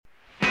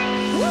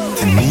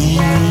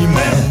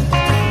Nime,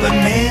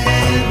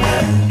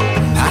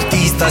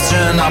 artista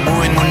që na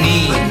bujnë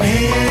monime,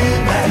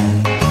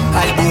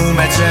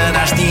 albume që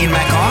na shtin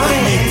me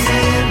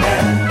kajt,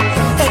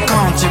 e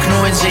kanë që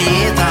knojnë që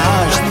jeta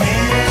është.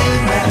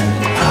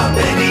 A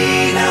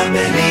Benina,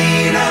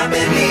 Benina,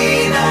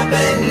 Benina,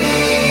 Benina,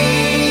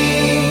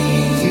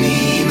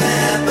 nime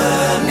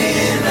për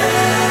nime.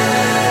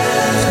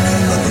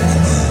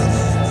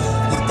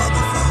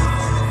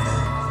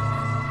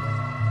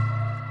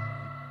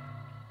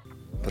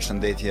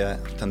 Përshëndetje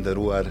të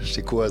nderuar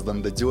shikues dhe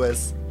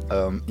ndëgjues,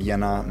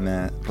 jena me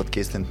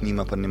podcastin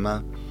Nime për nime,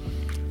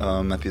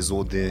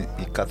 epizodi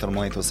i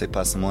 14 ose i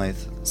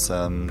 15 se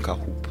më ka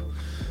hup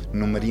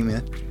numërimi.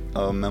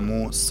 Me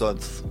mu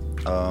sot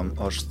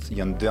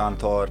janë dy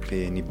antar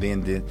për një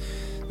bendi,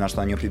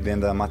 nashta një për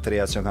bende më të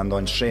reja që kanë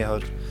ndonjë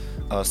shehër,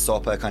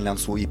 sopa e kanë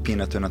lansu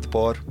EP-n e të në të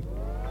parë,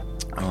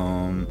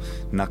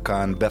 na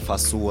kanë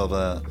befasu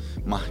edhe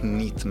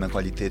mahnit me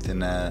kualitetin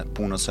e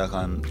punës që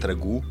kanë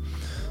tregu.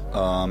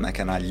 E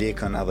kena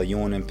Lekën edhe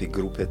Jonin për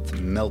grupit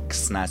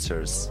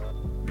Snatchers.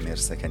 Mirë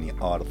se keni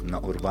ardhë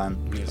në Urban.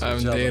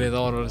 Faleminderit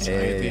ardhur që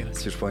jeni.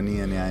 Si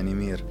shponien ja jeni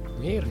mirë.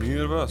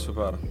 Mirë bë,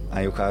 super.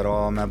 A ju ka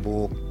ra me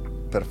bu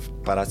për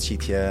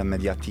paraqitje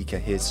mediatike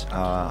hiq,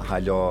 a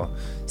halo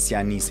si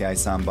anisi a i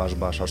sam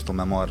bash ashtu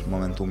me marë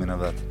momentumin e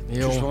vetë?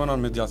 Qështë po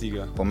menon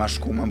mediatike? Po me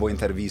shku me bo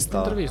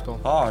intervista. Po.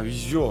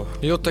 Jo.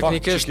 Jo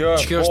teknikisht që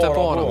është e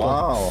para.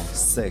 Wow,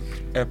 sick.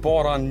 E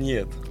para në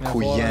jetë.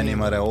 Ku jeni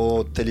mëre,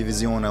 o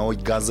televizione, o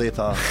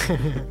gazeta.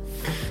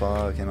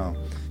 Fuck, you know.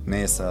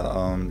 Nese,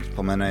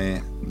 po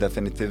menej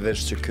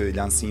definitivisht që kë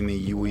lansimi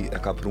juj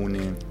e ka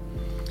pruni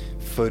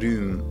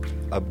fërym,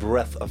 a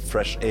breath of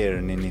fresh air,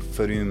 një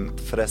fërym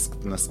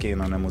freskt në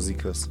skenën e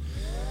muzikës,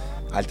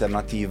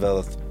 alternative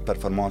dhe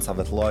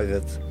performansave të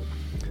live-it,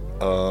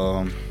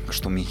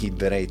 kështu mi hit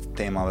drejt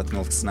temave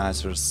të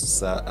Snatchers,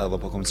 se edhe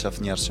po kom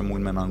qef njerë që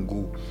mujnë me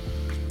nëngu,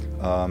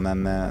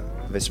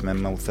 veç me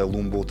u thellu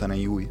në botën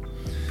e juj.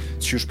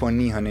 Qysh po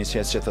njëhën i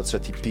qëtët që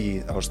ti pi,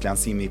 është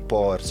lansimi i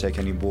parë që e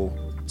keni bo,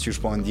 qysh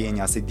po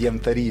ndjenja, si djem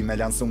të ri me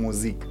lansu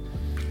muzik.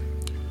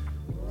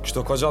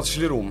 Kështu ka gjatë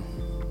shlirum,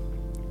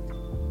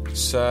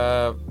 se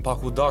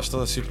pak u dasht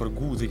edhe si për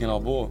gut i kena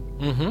bo.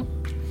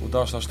 U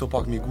dasht ashtu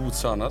pak mi gut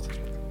sanat,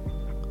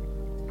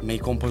 me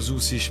i kompozu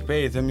si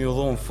shpejt e mi u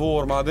dhonë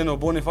forma, adhe në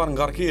bo një farë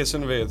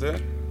ngarkesën vete.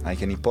 A i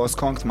keni pas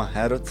këngët ma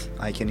herët,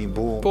 a i keni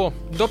bo... Po,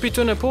 do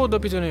pitune po, do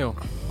pitune jo.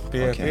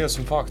 PS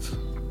në fakt,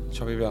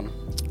 që pi vjen.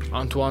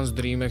 Antoine's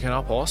Dream e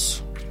kena pas,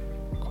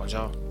 ka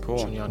gja, Po.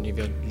 që një një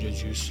vjetë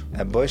gjys.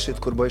 E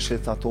bëjshit kur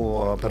bëjshit ato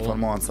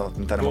performancat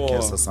në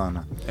termokesës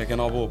sana? E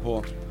kena bo,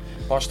 po.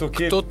 Pashtu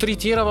ke... Këto tri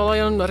tjera valla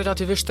janë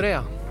relativisht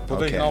treja. Po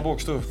dhe i kena bo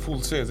kështu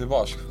full set i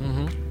bashk.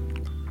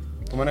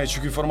 Po menej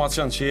që ky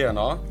formacion që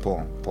jena, Po.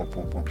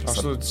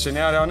 ashtu që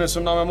njerë ja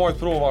nesëm na me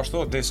majtë prova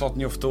ashtu, dhe sot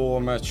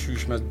njoftohë me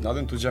qysh me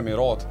adin të gjemi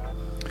ratë.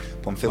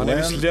 Po më Ma fillim...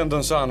 nemi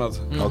lëndën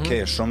sanët.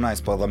 Okej, shumë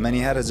nice, po dhe me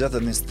një herë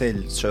gjetët një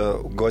stil që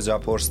gogja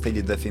po është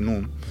stili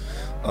definum.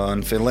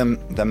 Në fillim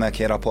dhe me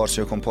kera parë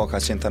që ju kom po ka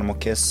qenë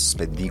termokes,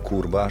 s'pe di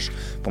kur bash,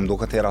 po më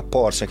duket era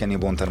parë që keni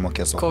bo në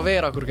termokes.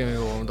 Kovera kur kemi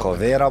bo.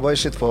 Kovera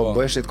bëjshit, po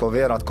bëjshit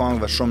kovera të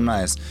kongve shumë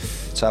nice.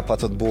 Qa pa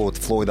të të bo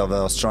të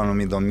Floydave,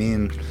 Astronomy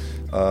Domin,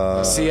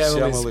 Si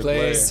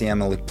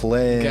Emily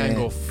Play, Gang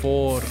of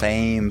Four,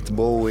 Fame të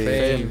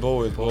Bowie.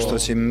 Bowie, po. Kështu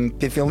që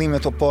për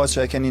fillimet të po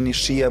që e keni një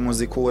shije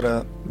muzikore,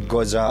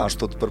 gogja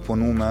ashtu të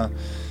përpunume,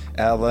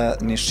 edhe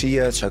një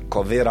shije që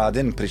kovera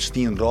adin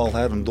Prishtinë rrallë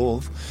herë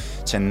ndodhë,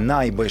 që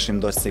na i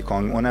bëjshim do si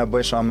kongë. Unë e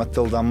bëjsha me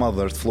Tilda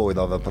Mother të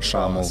Floydave për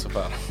shamull,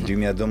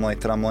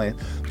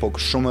 2012-13, po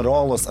shumë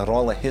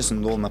rrallë hisë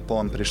ndodhë me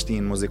po në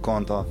Prishtinë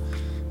muzikanta,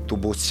 të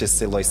buqë që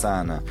si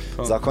lojsane.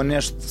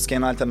 Zakonisht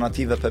s'kena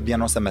alternative për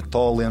bjen ose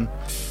metallin,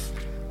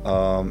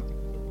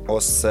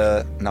 ose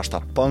nashta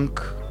punk,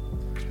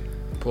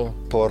 po.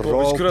 po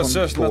rock,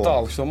 Kryesisht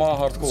metal, kështu ma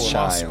hardcore.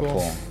 Qajo,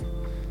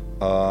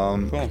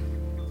 Po.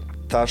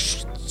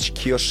 Tash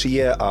kjo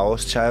shije, a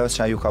është qajo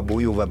që ju ka bu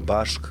juve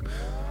bashk,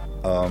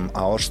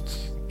 a është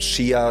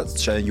shija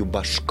që ju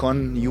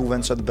bashkon juve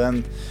në qëtë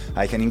bend,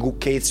 a i keni ngu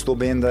kejtë qëto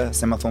bende,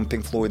 se me thonë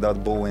Pink Floyd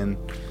atë Bowen?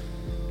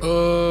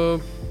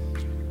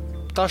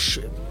 Tash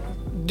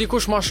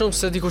dikush ma shumë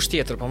se dikush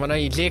tjetër, po mëna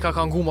i Leka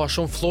ka ngu ma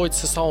shumë Floyd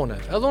se sa une.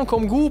 Edhe unë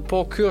kom ngu,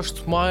 po kjo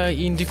është ma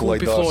i ndiku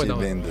pi Floyd. Floyd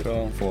i bendit,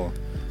 po.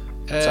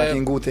 Qa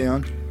ki ngu të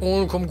janë?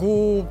 Unë kom ngu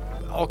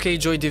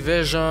Joy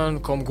Division,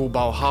 kom ngu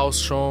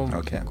Bauhaus shumë.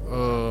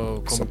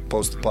 So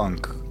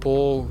post-punk. Po,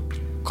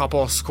 ka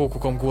pas koku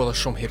kom ngu edhe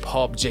shumë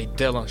hip-hop, J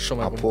Dillon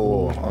shumë e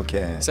po,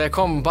 Se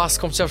kom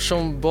qef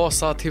shumë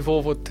bosat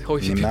hip-hopit,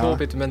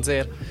 hip-hopit me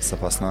nxerë.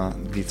 Se pas na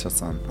ditë që të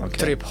sanë,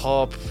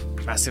 Trip-hop,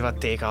 Massive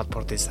Attack, Out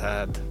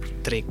Portishead,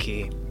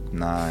 Tricky.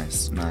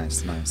 Nice.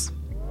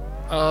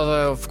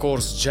 Edhe, of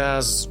course,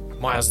 jazz,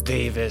 Miles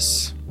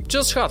Davis,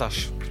 gjithë shka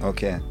tash.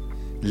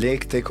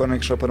 Lekë të ikone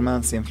kështë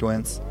përmenë si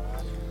influencë?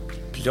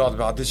 Ljatë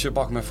be, ati që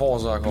pak me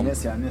faza kom.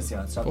 Nesja,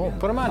 Po,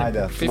 për mani.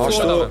 Hajde.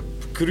 Ashtu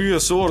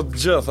kryesor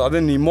gjithë, edhe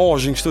një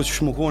imazhin kështu që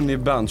shmë konë një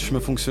band, që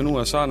shmë funksionu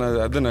e sana,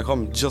 edhe ne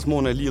kam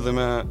gjithmonë e lidhe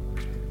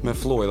me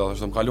Floyd,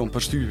 ashtu më kalon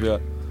përshtypje.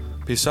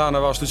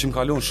 Pisaneve ashtu që më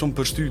kalon shumë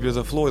përshtypje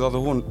dhe Floyd atë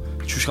konë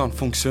që kanë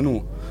funksionu.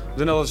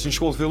 Dhe edhe që në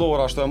shkollë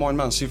fillore ashtu e majnë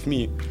men si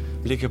fëmijë,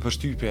 leke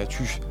përshtypje,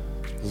 qysh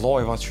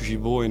live-at qysh i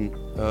bojnë,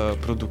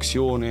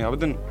 produksioni, a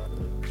vedin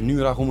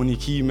mënyra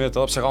komunikimit,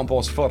 edhe pse kanë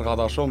pas fërk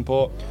ata shumë, po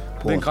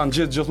dhe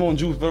kanë gjithmonë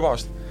gjuhë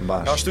përbashkët.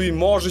 Ashtu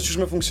imazhi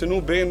që me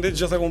funksionu bendi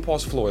gjithë e kanë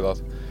pas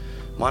Floydat.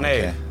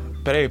 Manej,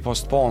 prej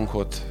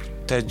post-punkut,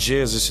 te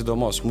jazzi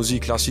sidomos,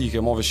 muzikë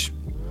klasike, ma vesh.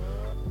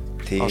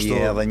 Ti je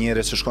edhe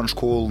njëri që shkon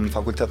shkollë në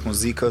fakultet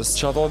muzikës.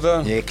 Çato dhe?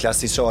 Je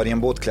klasisar, je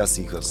mbot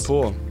klasikës.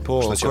 Po,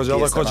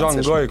 ka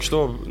gjanë ngaj,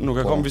 kështu,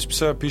 nuk e kam veç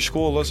pse pi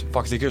shkollës,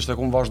 faktikisht e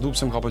kam vazhdu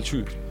pse më ka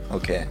pëlqy.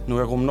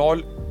 Nuk e kam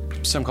nal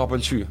pse më ka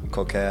pëlqy.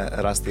 Ko ke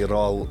rasti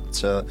rall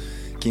që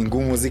ki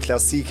ngu muzikë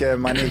klasike,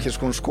 ma ne ki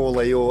shku në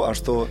shkolla, jo,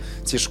 ashtu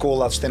që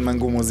shkollat shten me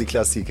ngu muzikë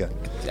klasike.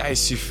 Aj,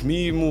 si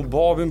fmi mu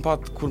babin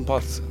kur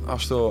pat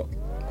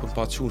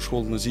që në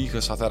shkollë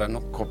muzikës, atëre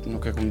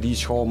nuk e kum di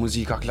që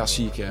muzika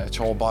klasike,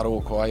 që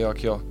baroko, ajo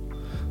kjo.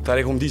 Atëre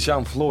e kum di që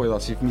jam Floyd,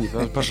 si fmi,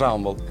 për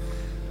shambull.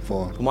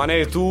 Po ma ne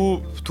tu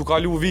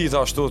kalu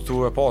vita ashtu,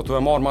 tu e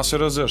marrë ma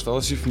seriozisht,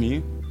 edhe si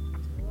fmi,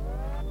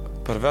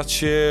 përveç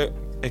që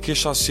e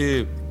kisha si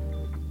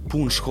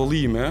punë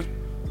shkollime,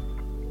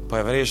 po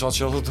e veresha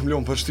që edhe të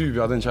mlon për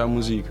shtypja atë në qaj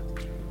muzikë.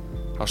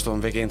 Ashtu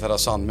më veke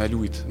interesant me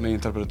lujt, me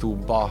interpretu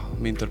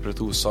me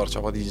interpretu sërë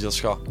që pa di gjithë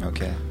shka.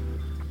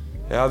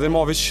 E adhe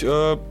ma veç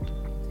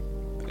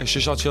e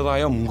shisha që edhe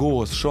ajo më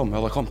ngohet shumë,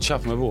 edhe kam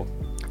qef me bo.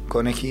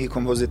 Ko në ki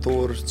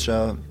kompozitor që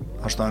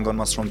ashtu angon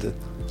mas shumë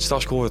dit? Qëta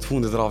shkove të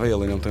fundit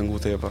Ravellin jam të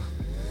ngu tepër.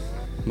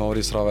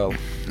 Maurice Ravel.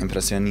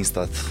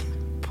 Impresionistat.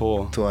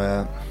 Po. Tu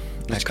e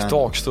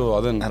këto kështu,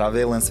 adhen.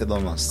 Ravellin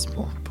sidomos,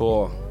 po. Po.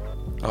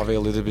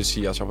 Ravelli dhe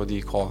besia që pa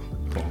di ka.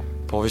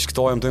 Po veç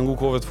këto jam të ngu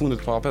kove të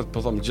fundit, po apet,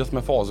 po thëmë, gjithë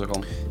me faze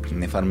kam.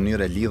 Në farë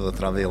mënyre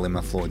lidhët Ravelli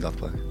me Floyd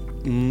atë.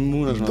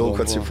 Mundesh me do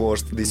këtë që po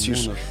është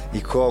diqysh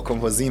i ka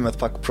kompozimet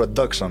pak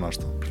production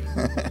ashtu.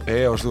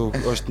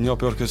 është një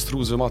për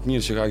orkestruze ma të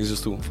mirë që ka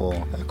egzistu. Po,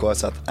 e ka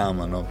që atë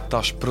emën, no.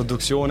 Tash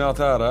produksione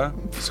atëre,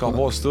 s'ka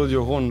po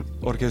studio kon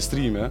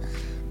orkestrime.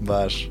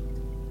 Bash.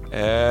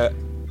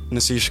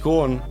 Nëse i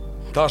shkon,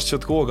 tash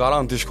që t'ko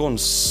garant i shkon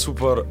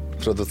super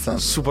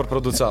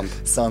producent.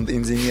 Sound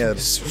engineer.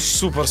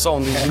 Super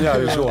sound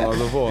engineer i shkon,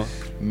 ato po.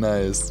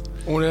 Nice.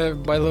 Une,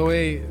 by the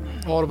way,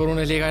 Arbër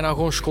unë e Lekë na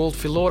konë shkollë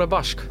fillore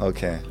bashk.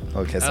 Okej,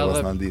 se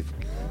vas në ditë.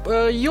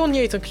 Jo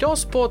njëjtën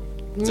klasë, po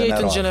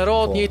njëjtën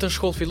gjenerat, njëjtën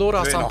shkollë fillore,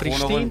 asa në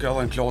Prishtinë.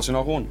 Edhe në klasin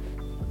a konë.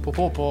 Po,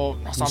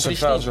 asa në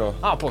Prishtinë.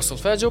 Po,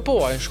 solfeggio, po,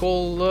 a në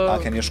shkollë...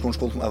 keni shku në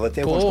shkollë, edhe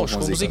te po,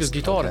 shkollë muzikës,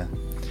 gitare.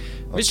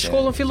 Vishë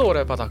shkollën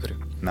fillore pa ta kry.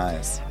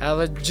 Nice.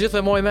 Edhe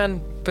gjithë e moj men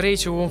prej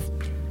që unë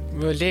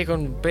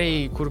Lekën pej,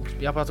 kur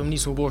ja pa të më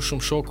nisë u bo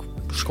shumë shok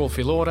shkollë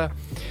fillore,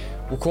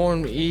 u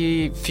konë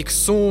i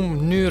fiksum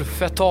mënyrë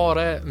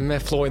fetare me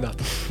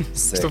Floydat.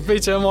 Kështu pej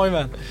që e moj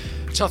men.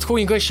 Që atë ku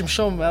i ngëshim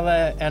shumë edhe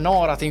e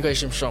narat i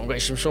ngëshim shumë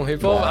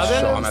hip-hop.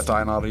 Shumë e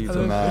tajna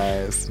rritë.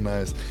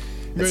 Nice.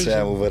 E që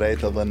u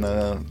vërejt edhe në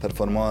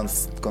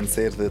performance të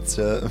koncertit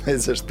që me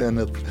që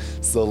shtenit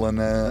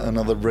solën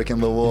Another Brick in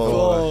the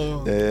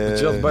Wall.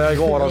 Gjithë bëja i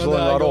gora, shdo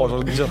në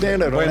arosh,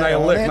 gjithë bëjna i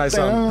lek në i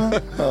sen.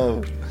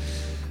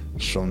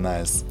 Shumë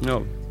nice.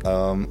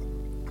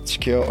 Që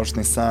kjo është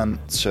një sen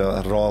që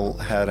rol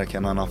herë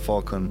kena në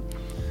fakën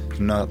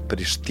në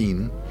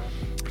Prishtinë.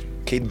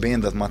 Këtë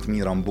bendet ma të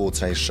mira në botë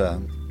që i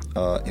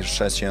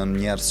shë që janë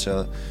njerës që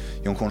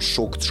janë konë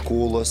shok të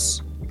shkollës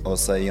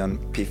ose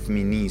janë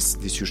pithminis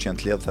diqysh janë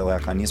të ledhë dhe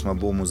ja ka njësë me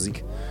bo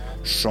muzikë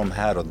shumë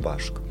herët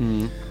bashkë.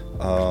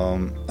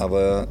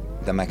 Edhe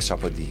dhe me kësha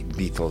për di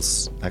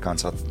Beatles e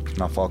kanë qatë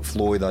në fakë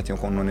Floydat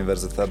janë konë në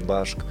universitet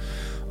bashkë,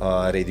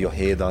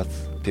 Radioheadat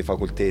për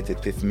fakultetit,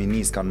 për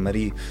fëminis kanë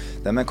mëri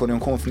dhe me kërë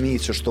janë konë fëmi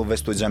që shto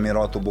vestu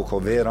gjemiratu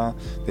bukovera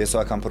dhe so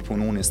e kanë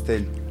përpunu një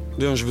stil.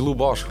 Dhe janë zhvillu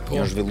bashkë.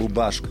 Janë zhvillu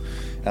bashkë.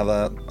 Edhe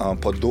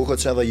po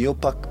duket që edhe ju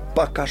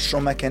pak ka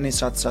shumë e keni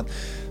qatë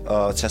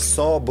që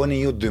sa bëni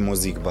ju dy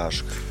muzikë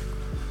bashkë.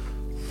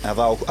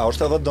 Edhe a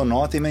është edhe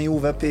donati me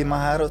juve për ma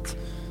herët?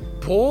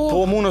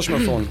 Po mund është me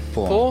thonë.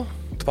 Po.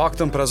 Të pak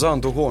të në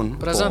prezent u konë.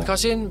 Prezent ka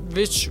qenë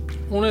veç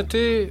unë e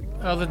ti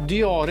edhe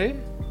diari.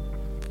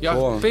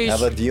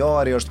 Edhe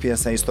diari është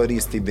pjesë e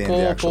historisë t'i bendi.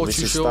 Po,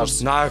 që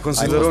na e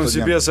konsiderojmë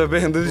si pjesë e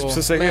bendi,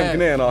 pëse se kemë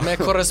kënena. Me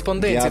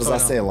korespondenci. Diar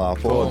Zasela,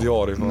 po.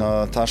 Diari, po. Në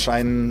ta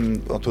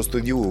shajnë ato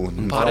studiu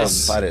në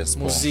Paris.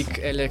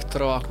 Muzik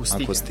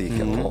elektroakustike.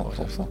 Akustike,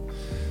 po.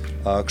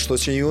 Kështu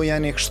që ju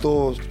jeni kështu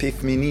pi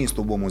fëminist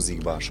u bo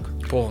muzikë bashkë.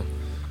 Po.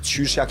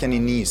 Qysh ja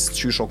keni nisë,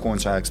 qysh o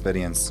konë qa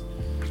eksperiencë?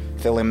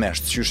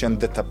 Fillimisht, qysh jenë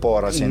ditë të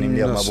para që jeni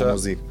mbledh me bo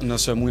muzikë?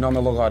 Nëse mujna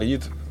me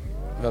llogarit,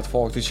 vetë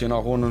fakti që jena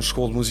konë në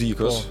shkollë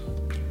muzikës,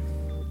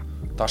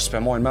 tash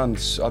s'pe majnë mend,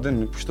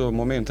 adin kështu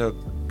momente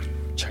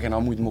që kena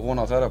mujtë më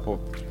konë atëre, po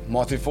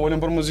ma t'i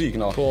folin për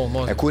muzikë, na. Po,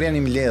 E kur jeni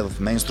mbledh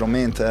me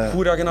instrumente?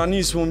 Kur ja kena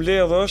nisë më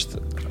mbledh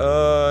është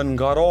në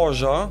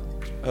garazha,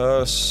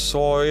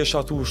 so isha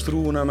tu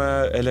ushtruune me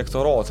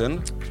elektoratin.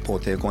 Po,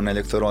 te e konë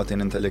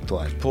elektoratin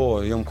intelektual. Po,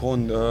 jam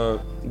konë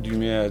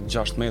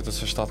 2016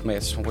 se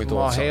 17, që më kujtojnë.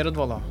 ma herët,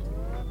 valla.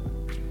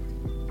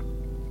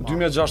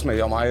 2016,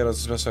 ja ma herët,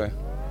 s'besoj.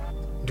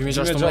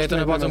 2016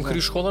 e patëm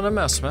kry shkollën e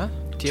mesme.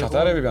 Që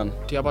atëre, Bibian?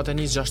 Ti ja patë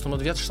njës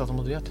 16 vjetë,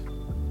 17 vjetë.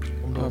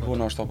 Po,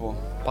 nashta po.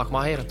 Pak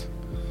ma herët.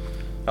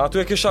 Aty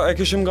e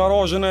kishim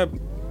garazhin e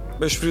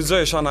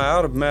shfrytëzoja në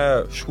erë me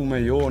shku me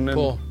jonin.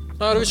 Po,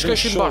 në rrëvë që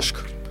këshim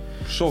bashk.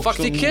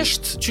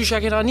 Faktikisht, qysha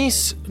kena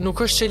nis, nuk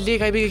është që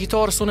Leka i bige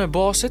gitarës unë e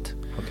basit,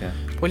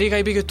 po Leka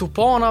i bige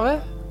tupanave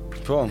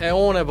e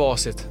unë e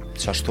basit.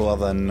 Qashtu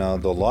edhe në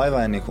do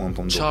live e një konë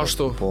po mdo?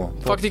 Qashtu. Po.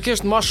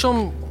 Faktikisht, ma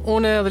shumë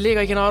unë dhe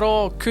Leka i kena ra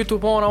ky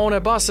tupana unë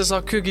e bas, se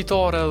sa ky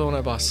gitarë edhe unë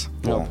e bas.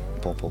 Po.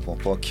 Kjo po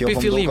mdo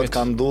këtë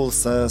ka ndullë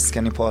se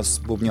s'keni pas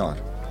bubnjar.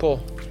 Po,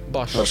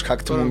 bashkë. Për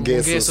shkak të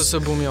mungesës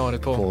së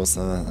bumjarit, po. Po,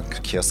 se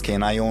kjo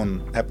skena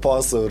jonë e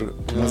pasur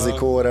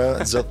muzikore,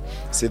 gjithë,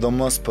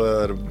 sidomos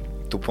për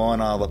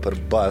tupana dhe për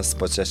bas,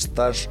 po që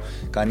tash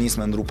ka njës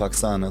me ndru pak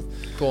sanët,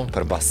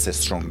 për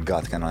basist shumë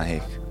gatë kena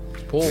hek.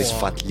 Po, Vis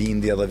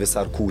Fatlindi edhe Vis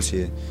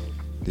Arkuqi,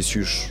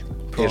 diqysh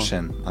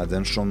ishin,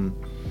 adën shumë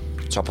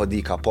qa po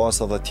di ka pas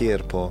edhe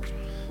tjerë, po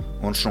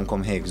unë shumë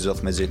kom hek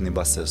gjithë me gjithë një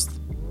basist,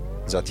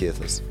 gjatë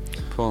jetës.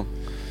 Po,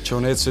 që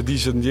unë etë se di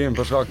që t'ndjenë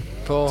për shkak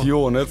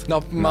t'jonit.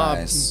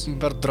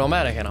 Për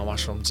dromere kena ma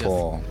shumë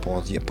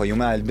gjithë. Po ju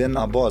me Albin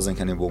a bazën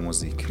keni bo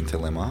muzikë në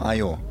fillim, a?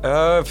 Ajo?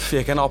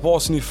 E kena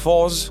pas një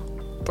fazë.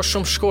 Po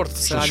shumë shkort,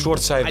 se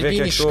e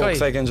veke kështu,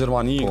 këthej në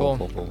Gjermani. Po.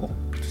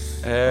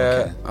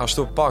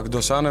 Ashtu pak, do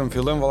sene në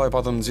fillim vëllaj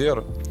patëm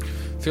nxjerë.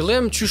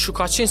 Fillim që shu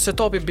ka qenë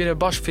setopi bire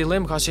bashkë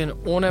fillim, ka qenë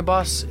unë e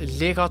bas,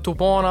 Leka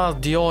tupana,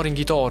 Diarin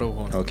gitarë u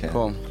konë.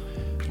 Po.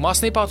 Mas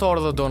një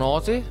patarë dhe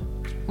Donati,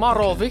 ma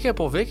rrë vike,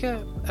 po vike,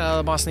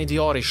 edhe mas një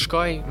Diari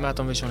shkaj, me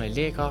të mveqon e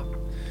Leka,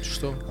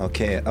 qështu.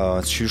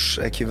 Qysh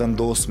e ki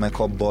vendos me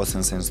ka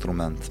basin se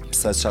instrument?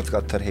 Pse që atë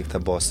ka tërhek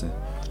të basi?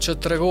 Që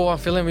të regova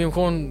në fillim jëmë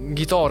konë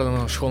gitarë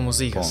në shkollë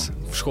muzikës,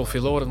 shkollë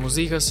fillore të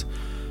muzikës,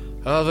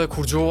 edhe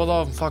kur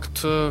gjolla, në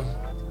fakt,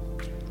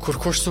 kur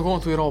kush të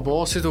konë të i ra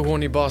basit, u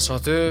konë një bas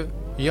aty,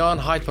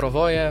 janë hajtë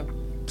provoje,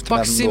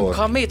 pak sim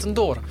ka metë në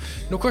dorë.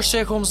 Nuk është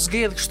që e kom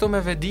zgedhë kështu me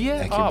vedije,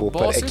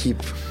 për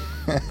ekip.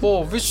 Po,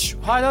 vish,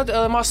 hajtë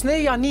edhe mas ne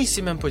ja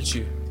nisi me më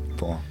pëlqy.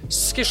 Po.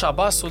 S'kisha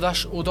bas, u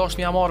dash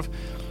m'ja marrë,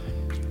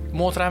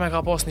 motra e me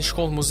ka pas një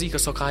shkollë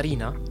muzikës o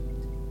Karina,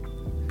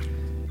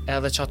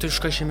 edhe që aty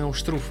shkëshim me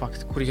ushtru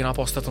fakt, kur i kena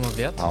pas 18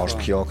 vjetë. A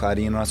është kjo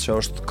Karina që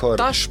është kërë?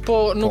 Tash po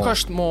nuk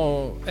është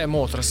e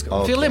motrës.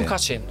 Fillim ka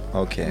qenë.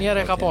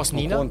 Njerë e ka pas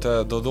Nina. Më konë të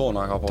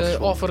Dodona ka pas shumë.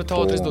 Të ofër të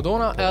teatris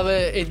Dodona, edhe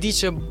e di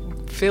që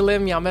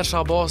fillim ja merë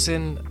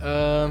shabasin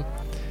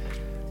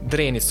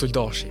Drenit,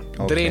 Suldashi.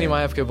 Dreni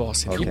ma jep ke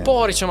basin. I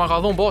pari që ma ka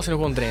dhonë basin u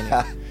konë Dreni.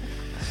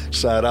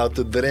 Shout out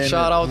të Dreni.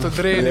 Shout out të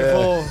Dreni,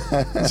 po.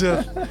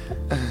 Gjithë.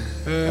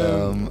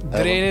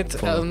 Drenit,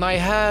 na i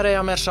herë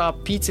ja merë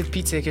picit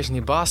e kesh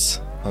një bas.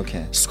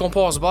 S'kom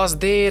pas bas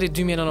deri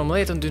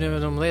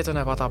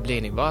 2019 e pata ble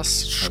një bas.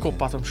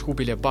 Patëm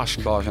shkupile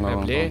bashk me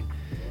ble.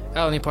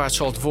 Edhe një poja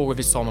qalt vogël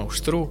vit sa me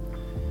ushtru.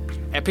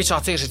 E pi që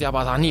atëshit ja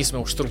pata nis me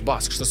ushtru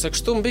bas. Kështu se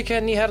kështu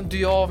mbike një herë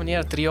 2 javë, një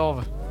herë 3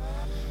 javë.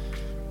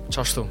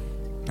 Qashtu.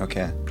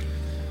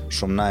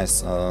 Shumë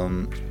nice.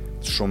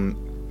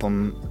 Shumë po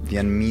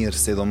vjen mirë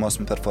sidomos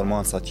në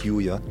performancat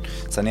juja,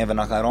 se neve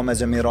na ka ra me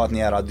gjemirat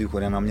një era 2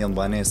 kur jena mjellë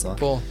banesa.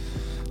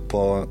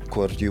 Po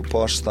kur ju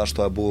poshtë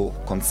ashtu e bu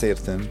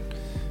koncertin,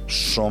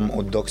 shumë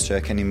u dok që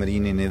e keni më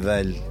rini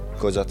nivel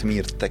gogja të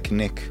mirë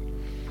teknik.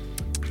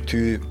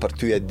 Për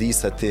ty e di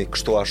se ti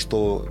kështu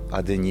ashtu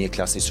ade një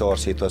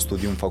klasiqar që i të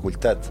studiu në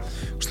fakultet,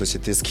 kështu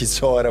që ti s'ki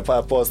qare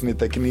pa e pas një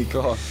teknik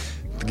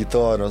të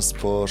gitarës,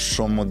 po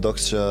shumë u dok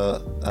që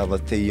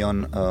edhe ti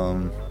janë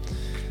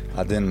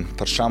adin,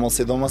 për shamull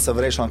sidomos e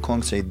vrejsha në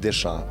kongë që i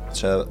disha,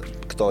 që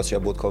këto që e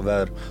but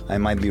cover, I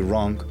might be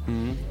wrong,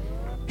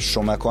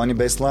 shumë e ka një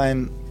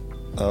baseline,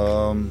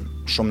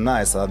 shumë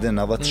nice, adin,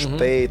 edhe të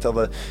shpejt,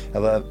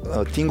 edhe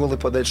tingulli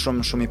po del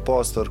shumë i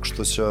pastor,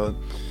 kështu që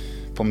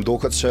po më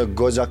duket që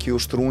gogja ki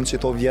ushtrun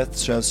që to vjetë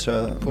që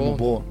më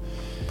bo.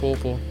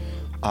 Po.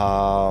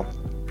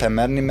 Te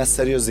merrni me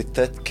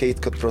seriozitet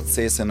këtë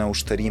procesin e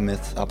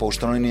ushtërimit, apo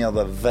ushtroni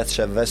edhe veç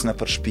në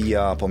për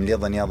shpia, apo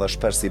mbledheni edhe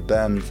shpesh si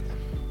band?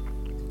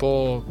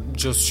 Po,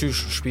 gjësë qysh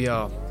shpia,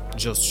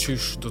 gjësë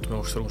qysh du të me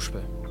ushtru në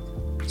shpe.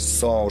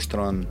 Sa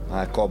ushtron,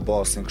 a e ka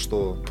basin kështu?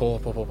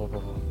 Po.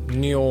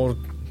 Një orë,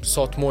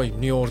 sa të moj,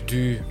 një orë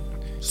 2.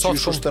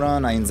 Qysh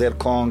ushtron, a i nxerr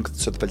kongë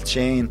që të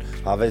pëlqenjë,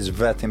 a veç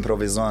vetë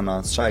improvizona,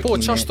 qa e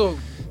kini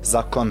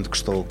zakond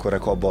kështu kur e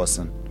ka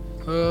basin?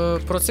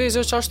 Procesi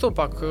është qashtu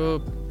pak,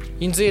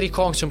 i nxerri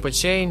kongë që më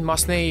pëlqenjë,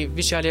 mas nej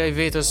vishjalja i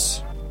vetës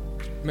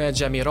me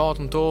gjemirat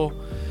në to,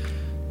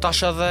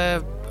 tash edhe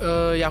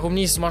ja kum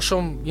nisë ma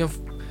shumë,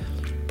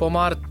 po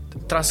marrë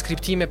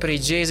transkriptime prej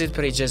jazzit,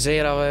 prej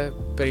jazzerave,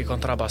 për i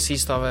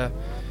kontrabasistave,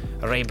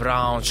 Ray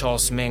Brown,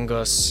 Charles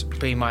Mingus,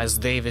 për i Miles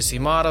Davis, i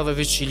marrë dhe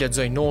veç i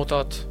lexoj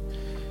notat.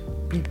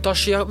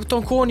 Tash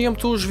ton kohën jam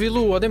tu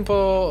zhvillu, adem po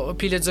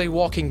pi lexoj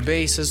walking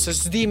basses, se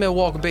s'di me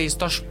walk bass,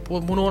 tash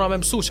po munona me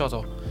mësu që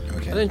ato.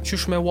 Okay. Edhe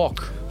qysh me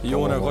walk.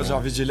 Jone ka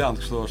qa vigilant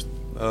kështu është.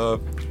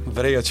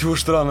 Vreja që u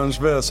shtranë në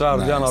shpe, sa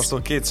ardh janë ashtu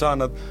ketë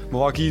sanët,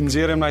 më vaki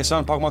nxjerrim na i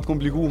sanë pak ma të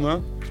komplikume,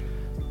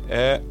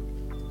 e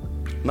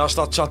na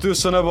shtat që aty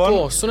së në bën,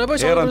 Po, së në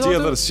bëj që erën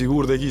tjetër,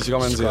 sigur dhe ki që ka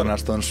me Shkon nxjerrim.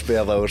 ashtu në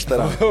shpe dhe u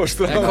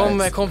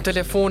shtëra. E kom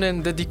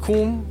telefonin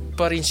dedikum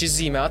për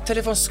incizime. Atë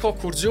telefon s'ka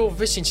kur gjo,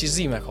 veç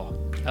incizime ka.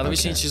 Edhe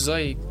veç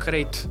incizoj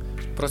krejt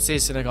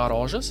procesin e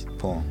garazhës.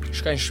 Po,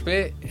 Shkaj në shpe,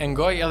 e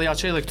ngoj edhe ja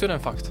qej edhe këtyre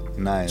në fakt.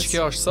 nice. Që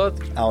kjo është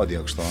sot?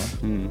 Audio kështu,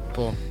 ha?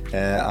 Po.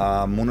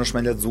 A mundesh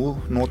me lexu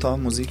nota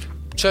muzikë?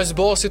 Qes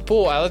basit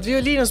po, edhe të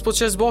violinës, po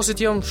qes basit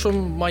jam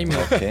shumë ma i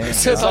mirë. Okej.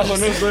 Se ta Më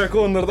nësë do e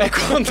kondër e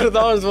kontër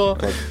është po.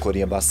 Po, kur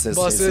je basist,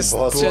 Basist,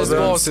 qes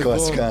basit, po.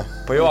 s'ka.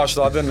 Po jo,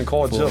 ashtu adin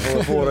ka gjithë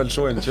dhe fore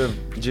lëshojnë që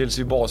gjelë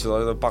si basit,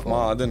 edhe pak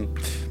ma adin,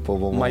 Po.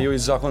 ma jo i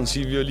zakon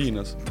si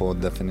violinës. Po,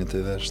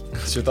 definitivisht.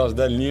 Që tash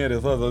del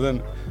njeri, thot, adin,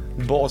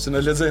 basin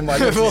e lexoj ma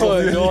Po,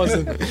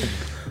 lexoj.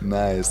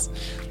 Nice.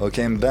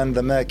 Okej, në band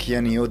dhe me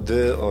jeni ju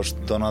dy,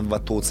 është Donat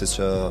Vatoci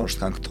që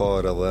është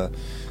këngëtar edhe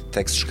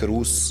tekst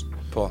shkrues.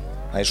 Po,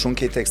 A i shumë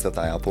kej tekstet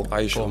aja, po?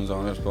 a i shumë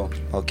zakonisht, po.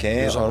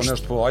 Okej,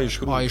 Zakonisht, po, a i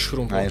shkru. A i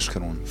shkrum po. A i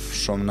shkruan.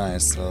 Shumë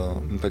nice.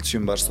 Më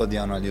pëlqym bashkë sot i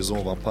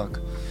analizova pak.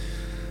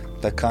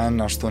 Të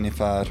kanë ashtu një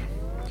farë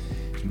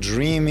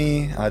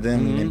dreamy,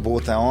 adin një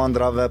botë e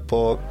andrave,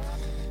 po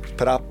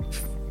prap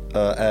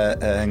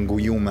e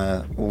ngujume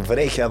u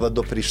vrejke edhe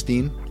do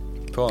Prishtinë.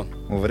 Po,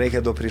 U vrejke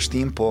do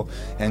Prishtinë, po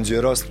e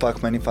ngjyrost pak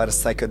me një farë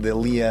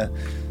psychedelie,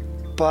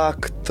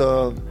 pak të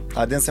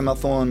adin se me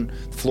thonë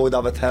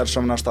Floydave të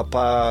hershëm në ashta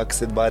pak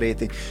si të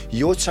bareti,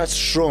 jo qaq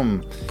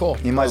shumë Po,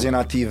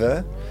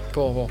 imaginative,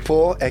 po. po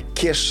e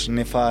kish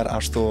një farë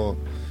ashtu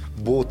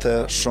bote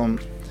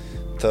shumë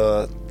të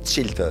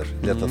qiltër,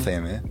 le të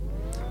themi.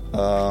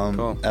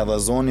 Po. Edhe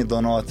zoni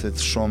Donatit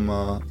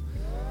shumë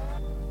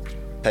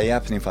të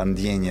jep një farë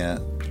ndjenje,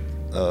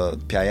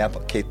 pja jep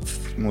këtë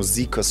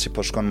muzikës që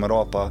po shkon më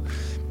rapa,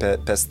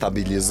 pe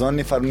stabilizon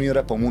një farë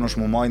mënyre, po mund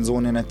është mu majnë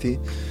zonin e ti.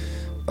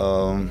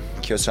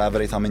 Kjo që e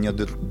vrejta me një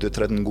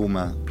 2-3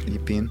 ngume i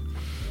pin,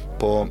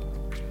 po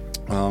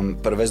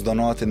përveç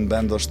Donatit në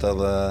band është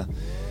edhe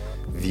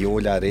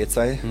Viola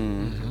Recaj,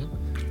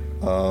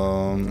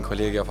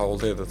 kolegja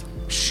fakultetit.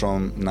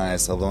 shumë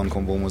nice, edhe unë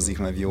kom bo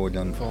muzikë me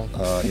Violën, Po.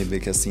 i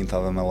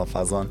bekesintave me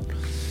Lafazon.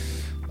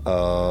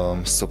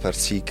 Super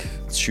qik,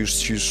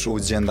 qysh u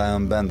gjenda e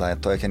në benda, e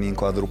to e keni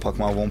inkuadru pak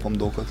ma vonë po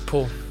mdokët?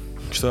 Po.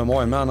 Kështu e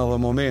maj men edhe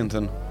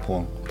momentin,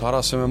 Po,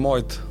 para se me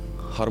majt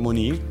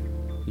harmoni,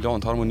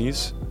 lanë të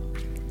harmonisë,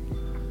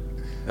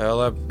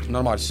 edhe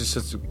normal, si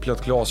se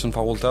plët klasë në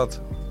fakultet,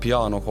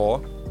 piano ka,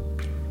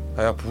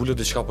 aja pullet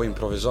dhe qka po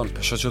improvizon,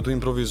 pesha që du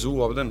improvizu,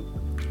 abden,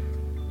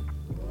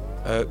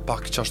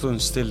 pak qashtu në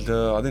stil të,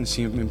 adin,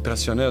 si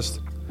impresionist,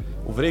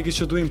 u vreki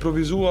që du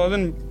improvizu,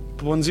 adin,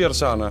 po nëzirë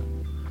sene,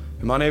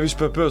 ma ne vish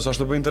pëpës,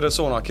 ashtu po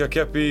interesona, kja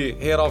kepi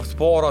herav të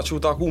para që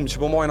u takum, që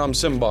po majna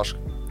mësim bashk,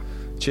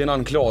 që jena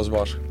në klasë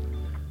bashk,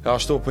 e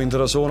ashtu po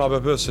interesona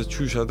pëpës, se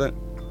qysh edhe,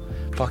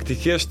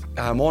 faktikisht,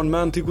 e mon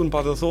men t'i kun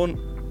pa të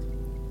thonë,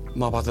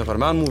 ma pa të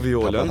përmen mu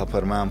violën. pa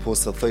përmen, po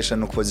se thëshe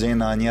nuk po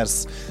gjejna njerës,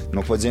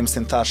 nuk po gjejmë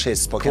sintash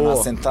hes, po kena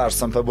sintash,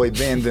 sëm për boj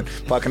bendin,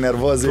 pak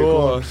nervozi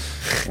Po.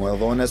 Mu e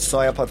dhone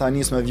soja pa ta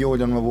nis me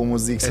violën me bu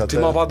muzikë sa E ti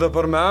ma pa të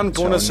përmen,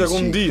 po në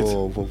sekund dit.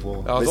 Po.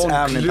 E ato Veç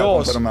në emnin ta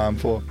klas. po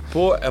përmen, po.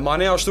 Po, e ma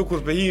ne ashtu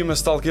kur pehi me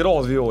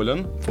stalkirat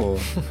violën, Po.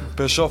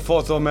 pe shoh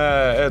foto me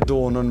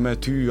Edonën, me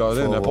ty,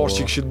 adin, e Po. pash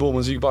që këshit bo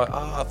muzikë, pa,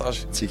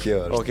 thash, Që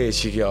kjo është. okej,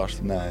 që kjo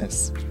është.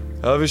 Nice.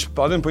 Edhe vish,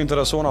 adin, po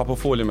interesona, po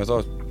folim e ta,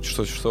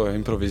 qështo,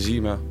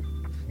 improvizime,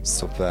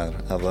 Super.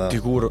 Edhe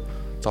dikur,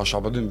 thash,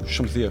 adin,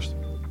 shumë thjesht,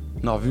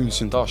 na vynë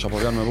sin tash, apo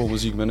vjen me bo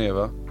muzikë me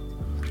neve,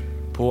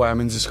 po e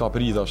me nëzi s'ka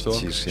prit ashtu,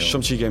 Qish, jo.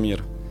 shumë qik e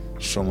mirë.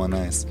 shumë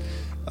nice.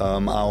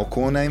 A o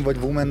kone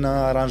involvume në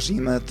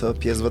aranjime të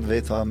pjesëve të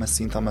veta me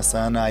sinta me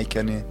sene, a i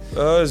keni...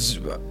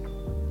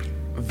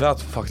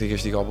 Vetë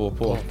faktikisht i ka bo,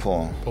 po. Po.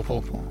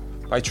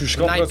 Pa i që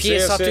shka Na i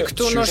pjesa procesi, ty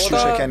këtu Qysh në e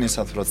shta... keni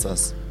sa të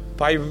proces?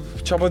 pa i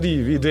qa po di,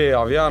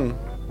 ideja vjen,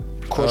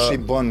 Kush i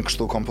bën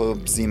kështu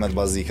kompozimet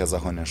bazike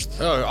zakonisht?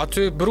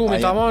 Aty brumi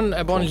Ai- tamam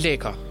e bon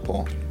Leka.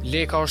 Po.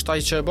 Leka është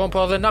ai që e bon, po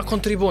edhe na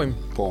kontribojmë.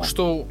 Po.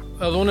 Kështu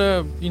edhe unë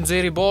i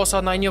nxeri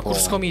basa, na një kur Po.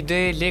 s'kom ide,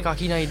 Leka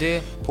kina ide.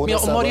 Po, Mi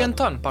nëse më edhe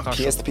orienton pak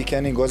ashtu. Pjesë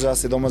pikeni goxha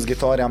sidomos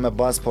gitarja me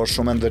bas, po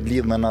shumë e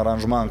ndërlidh me në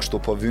aranjman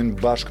kështu, po vyn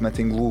bashk me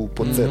tinglu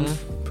po cit.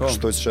 Po.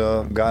 Kështu që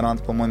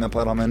garant po mund me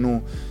paramenu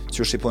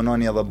që shi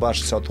punoni edhe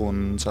bashk çatu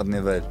në çat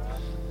nivel.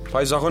 pa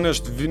i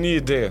zakonisht vini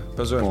ide,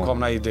 pezojnë, Po. kam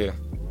na ide,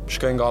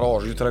 shkaj në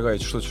garazh, ju tregoj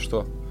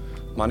qështu.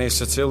 Ma ne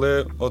se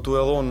cili, o tu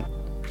e dhon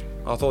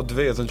ato të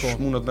vetën që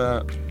mundet me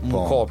mu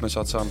Po. kap me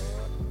qatë sen.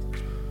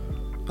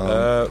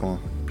 Po.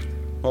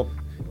 Po,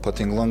 po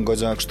t'ingllon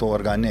goxha kështu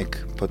organik,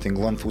 po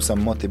t'ingllon fuse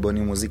mo t'i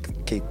bëni muzikë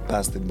kejt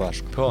pestit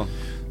bashkë. Po.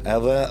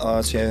 Edhe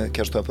që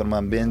kështu e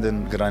përmend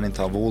bendin Granit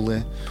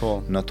Tavulli,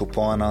 Po. në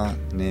Tupana,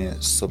 një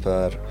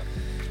super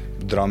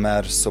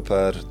dramer,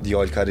 super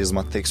djalë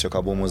karizmatik që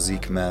ka bu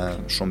muzikë me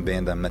shumë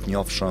bende, me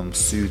t'njofshëm,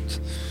 Syt,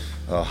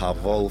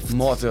 Havolf.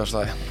 Mati është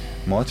ai.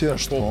 Mati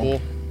është, Po.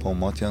 Po,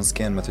 Mati janë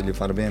sken me të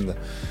lifar bende.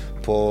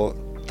 Po,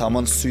 ta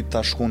mund Syt ta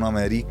shku në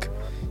Amerikë,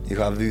 i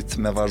ka vyt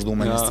me vazhdu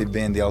me një si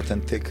bendi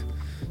autentik,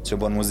 që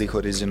bën muzikë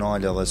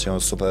origjinale dhe që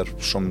është super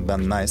shumë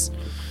band nice.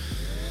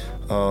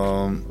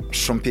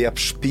 Shumë pjep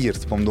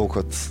shpirt, po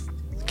mduket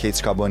keq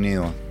çka bëni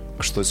ju.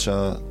 Kështu që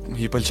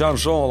I pëlqen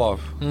shumë laf.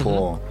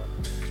 po,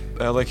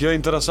 Edhe kjo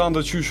interesante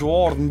qysh u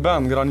ardh në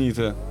band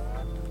Graniti.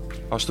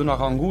 Ashtu na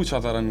ka nguq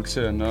atëherë në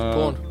këse,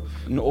 Po.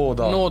 në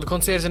Oda. Në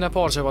koncertin e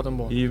parë që patëm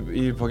bo.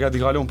 I paget i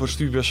kalon për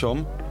shtypje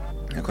shumë.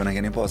 e kone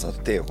keni pas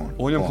atë tekun.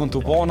 Unë jam Po. kon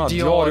Tupana,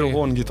 Djari u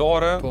kon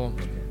gitare, Po.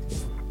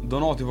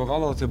 Donati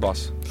vokal dhe ti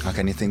bas. A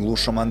keni tinglu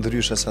shumë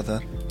ndryshe sa të?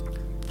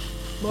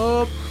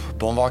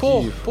 Po në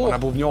vaki, Po. në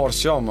bubnjarë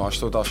s'jam,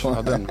 ashtu tash,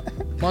 adin.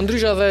 Ma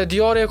ndryshe dhe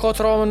Djari e ka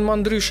tramën ma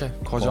ndryshe.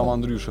 Ka gjama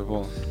ndryshe,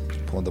 po.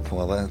 Po dhe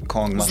po edhe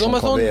kong ma S'do me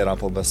shumë thonë- covera,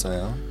 po besoj,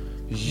 ja?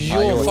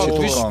 Jo, jo, fakt,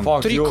 qëto vish, kong.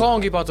 Fakt, 3 jo.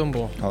 kongi patëm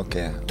bo.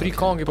 Okej. 3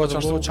 kongi Po që patëm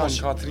ashtu bo, kon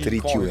qash. ka 3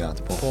 kongi.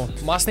 qujat, po. Po,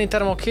 mas një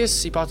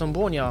termokis i patëm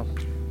bo nja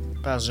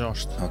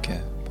 5-6. Okej,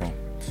 po.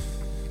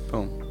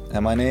 Po. E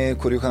ma ne,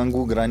 kur ju ka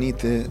ngu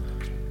Graniti,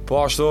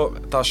 Po ashtu,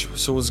 tash,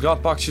 se u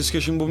zgat pak që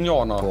s'kishin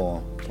bubnjana.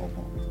 po.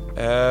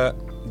 E,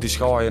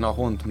 diçka e na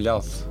kon të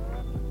mledh.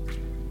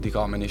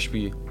 Dika me një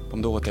shpi, po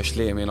mdohet të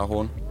shlemi na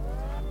kon.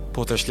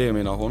 Po të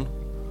shlemi na kon.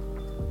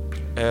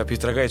 E pi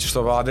tregaj që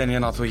shto adin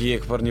jena të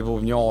jek për një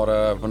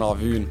bubnjare, për na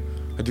vyn.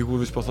 E dikur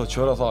vish po thot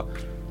qëra, tha,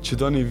 që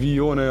do një vi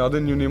jone,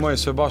 adin një një maj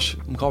se bash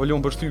më ka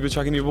vëllon për shtypje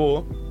që keni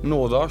bo,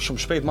 noda, shumë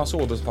shpejt mas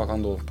odës pa ka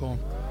ndodh. Po.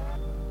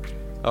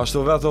 Ashtu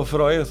vetë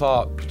ofroj,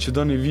 tha, që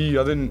do një vi,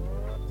 adin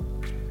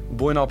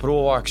bojna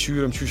prova,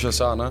 këshyrëm qyshe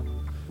sana.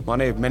 Ma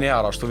ne, me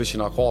njerë, ashtu vish i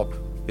na kap,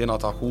 jena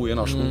taku,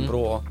 jena shku në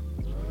prova.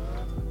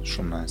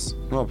 Shumë nice.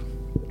 Nop.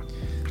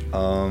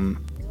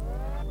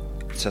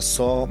 Që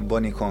so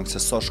bëni kong, që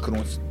so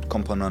shkru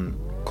komponon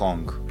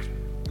kong,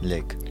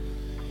 Lekë.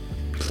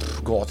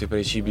 Gati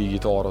prej qibi i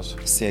gitarës.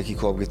 Si e ki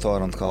kop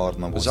gitarën të ka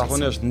ardhë më busë?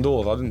 Zakonisht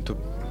ndodh, adin të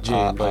A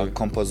gjejnë bëj.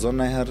 kompozon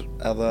nëherë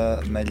edhe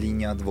me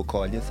linjat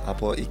vokalit,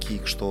 apo i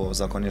ki kështu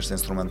zakonisht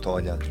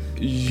instrumentale?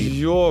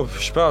 Jo,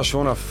 shpesh,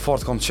 unë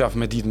fort kam qef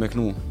me dit me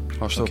knu.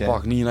 Ashtu Okej.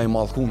 pak nina i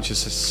mallkum që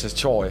se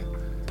qaj.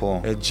 Po.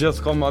 E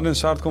gjithë kam adin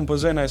sart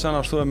kompozojnë ai sen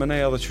ashtu e me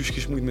ne edhe qysh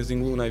kish mujt me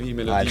tinglu na vi A e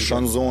melodi.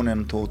 lëshon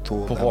zonën tu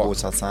Po, e po.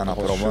 buca cena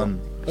Po, provon.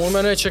 Unë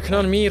menoj që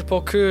kënon mirë,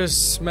 po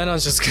kës menon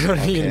që s'kënon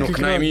mirë. Nuk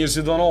Ky na kënon- mirë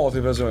si Donati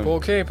bezojmë. Po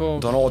okej, po.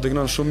 Donati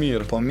kënon shumë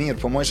mirë. Po mirë,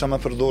 po mo isha me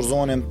përdor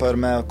zonën për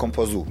me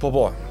kompozu.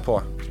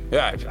 Po.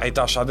 Ja, ai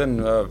tash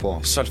adin Po.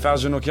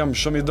 solfeggio nuk jam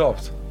shumë i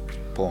dopt.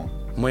 Po,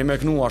 Më i me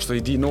knu ashtu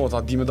i di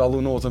nota, di me dallu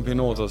notën për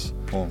notës.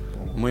 po.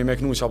 Më i me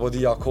knu që apo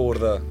di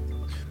akorde.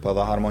 Po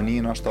edhe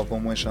harmoninë është apo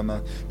mo isha me...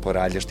 Po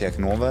realisht ja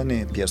knove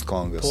një pjesë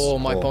kongës. Po,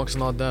 my punk's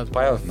not dead.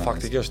 Pa ja, Nice.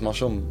 faktikisht ma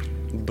shumë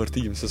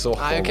bërtim se so.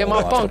 A, ke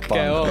ma punk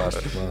ke, o.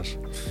 Bash.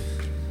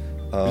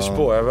 Ish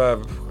po,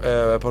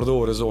 e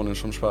përdore zonën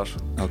shumë shpesh.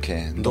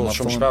 Okej, Do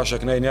shumë shpesh e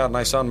knej njerë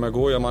najsan me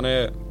goja, ma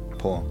ne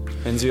Po.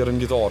 e nxirën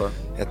gitare.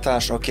 E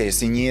tash, okej,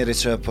 si njeri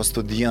që po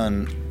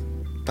studion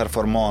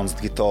performancë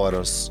të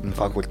gitarës në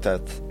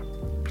fakultet,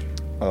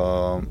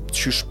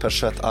 qysh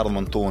përshet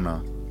ardhmën tona?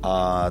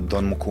 A do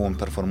në më kohën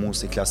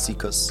performuesi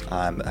klasikës?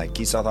 A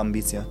kisa të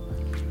ambicja?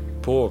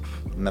 Po,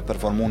 Me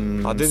performu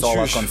në A din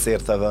sala qysh?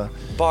 koncerteve?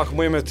 pak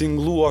më me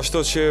tinglu ashtu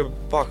që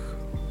pak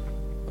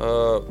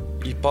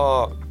i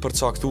pa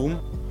përcaktum,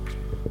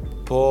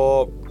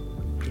 po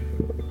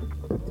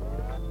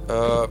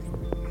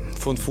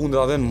fund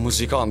edhe në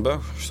muzikant be,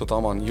 shto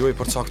taman, jo i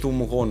përcaktum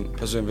më konë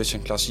pëzojmë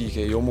veçën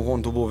klasike, jo më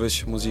konë të bo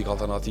veç muzikë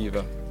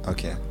alternative.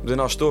 Okej. Dhe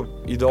në ashtu,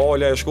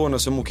 ideale e shkonë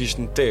nëse mu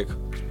kishtë në tek,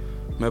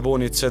 me bo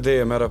një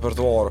CD me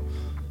repertuar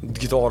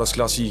gitarës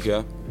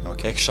klasike,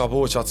 Okej. e kësha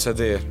bo qatë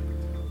CD,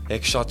 e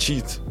kësha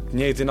qitë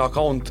njëtin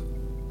akaunt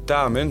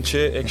temin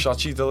që e kësha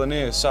qitë edhe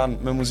ne sen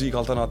me muzikë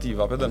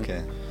alternativa, pëtën?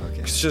 Okej.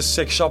 Kështë që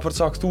se kësha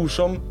përcaktu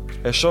shumë,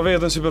 e shoh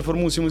vetën si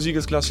performues i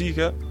muzikës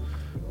klasike,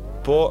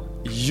 po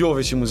jo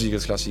veç i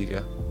muzikës klasike,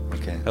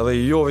 Okej. edhe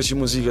jo veç i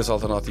muzikës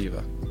alternative.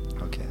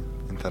 Okej.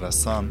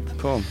 Interesant.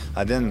 Po,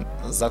 A din,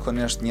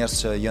 zakonisht njerëz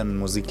që janë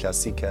muzikë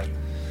klasike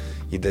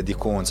i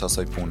dedikohen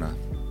asaj pune.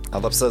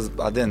 Edhe pse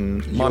a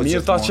din, ma jo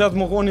mirë ta gjithmonë- qetë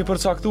më koni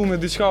përcaktu me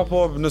diçka,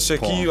 po nëse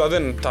Po. ki,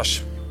 adin,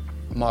 tash,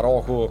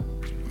 Maraku,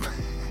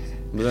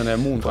 më dhe ne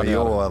mund Po pa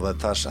jo, njerë. edhe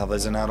tash, edhe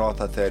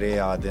gjeneratat e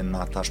reja, din,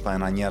 tash pa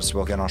jena njerës që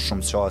po kena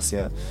shumë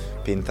qasje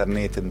për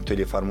internetit në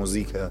të far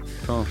muzike,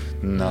 Po.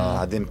 në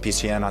adin pi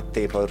që jena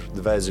tepër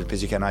të vegjël, pi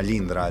që kena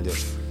lind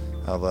realisht.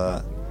 Edhe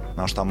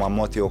në është ta ma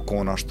moti o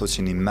kona ashtu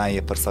që një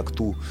meje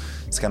përsaktu,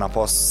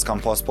 s'kam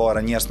pas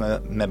pare njerës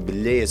me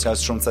bilet, që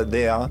është shumë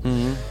CD-a,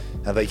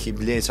 edhe I ki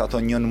ble që ato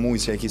 1 muj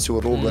që I ki që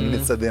rrugën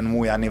 20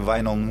 muj, ani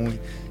vajnë muj,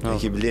 I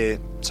ki ble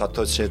që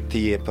ato që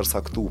ti e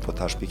përsaktu, po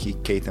tash piki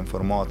kejt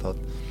informatat,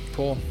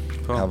 Po.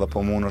 edhe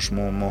po mund është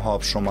mu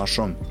hap shumë a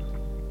shumë.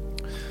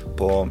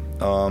 Po,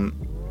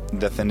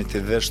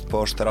 definitivisht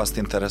po është rast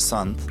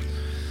interesant,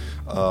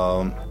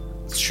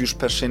 qysh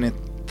përshinit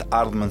të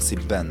ardhmen si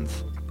bend,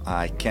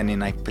 a keni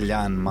naj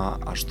plan ma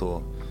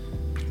ashtu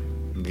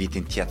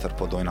vitin tjetër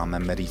po dojna me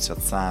meri që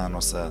të sanë,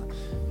 ose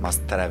mas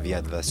 3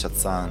 vjetëve që të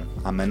sanë,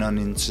 a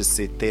menonin që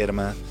si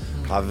terme,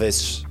 a veç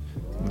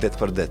dit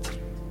për dit?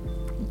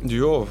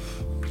 Jo,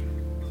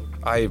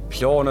 ai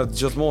planet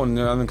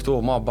gjithmonë janë këto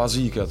ma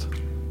baziket.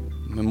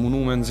 Me mundu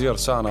me nxjerr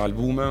sana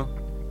albume,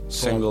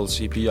 singles,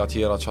 EP-a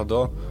tjera që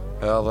do,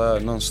 edhe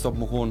non-stop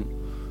më konë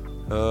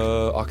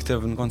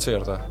aktiv në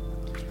koncerte.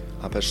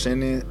 A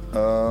përshini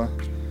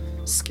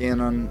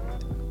skenën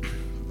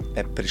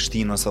e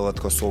Prishtinës edhe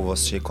të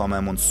Kosovës që I ka me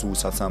mundësu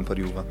që atë sanë për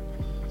juve?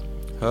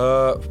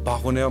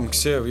 Pak unë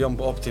jam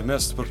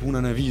optimist për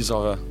punën e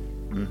vizave.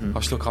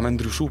 Ashtu ka me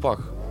ndryshu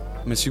pak,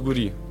 me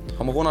siguri.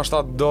 Ka më konë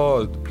ashtat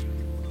do...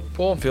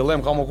 Po, në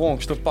fillim ka më konë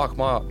kështu pak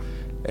ma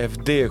e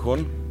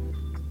vdekun,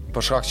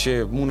 për shkak që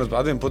mundet,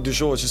 adin, po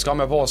dyshohet që s'ka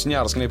me pas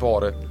njerës kënej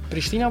pare.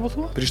 Prishtina po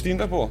thua?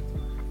 Prishtinë po.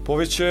 Po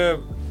veç që,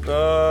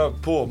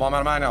 po, ma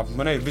mërmenja,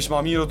 më nejtë, veç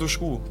ma mirë të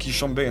shku, ki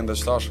shumë bende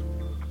që tash.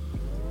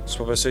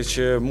 S'po besoj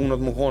që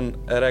mundet më konë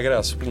e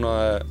regres puna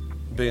e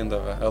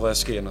bendeve edhe e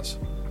skenës.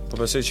 Po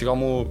besoj që ka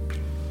mu...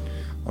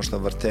 është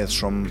e vërtet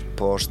shumë,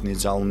 po është një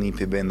gjallëni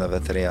për bendeve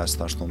të reja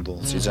që tash të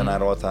ndollë, që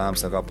gjenerata em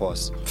se ka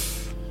pas.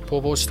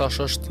 Po që tash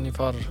është një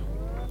farë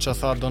që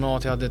tha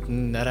Donatja dit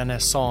në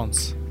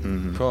renesansë.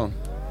 Po.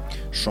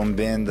 Shumë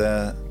bende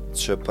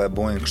që po e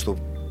bojnë kështu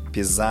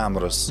pi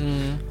zamrës,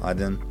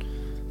 adin,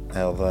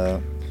 edhe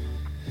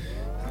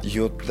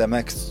jo dhe me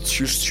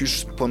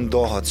qysh po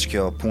ndohet që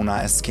kjo puna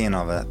e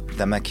skenave,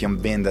 dhe me kjo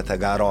bendet e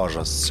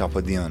garajës që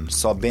po dion,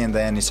 sa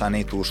bende e një që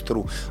anej të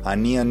ushtru, a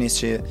një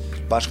që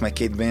bashkë me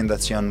ketë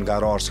bendet që janë në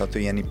garajë që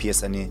aty jeni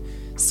pjesë e një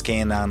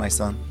skene a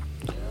najson?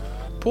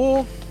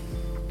 Po,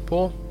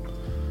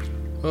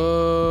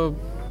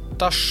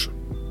 tash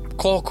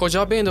ko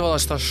gja bende valla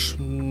që tash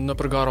në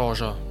për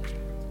garajëa,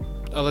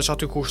 edhe që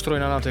aty ku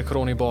ushtrojnë anat e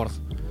kroni bardh,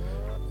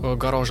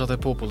 garajët e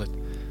popullit.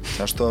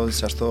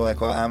 Qashto e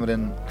ka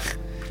emrin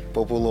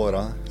popullor,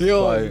 a?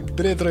 Jo,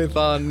 drejtër I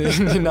tha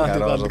një nati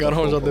tha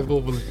garajët e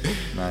popullit.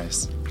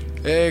 Nice.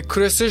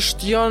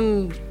 Kryesisht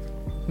janë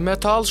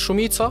metal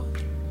shumica,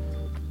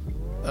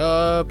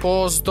 po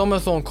s'do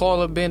me thonë, ka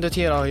dhe bende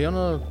tjera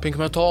janë,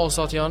 Pink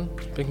Metalsat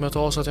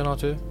janë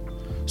aty,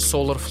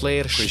 Solar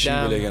Flare,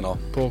 Shlem,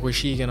 po ku I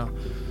shikena,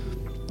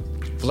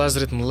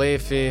 Vlezrit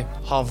Mlefi,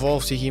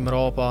 Havolf që I kim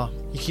rapa,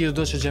 I kire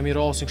do që gjemi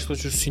rasin kështu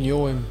që si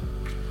njojmë.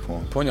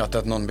 Po një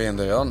 8-9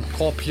 bende janë.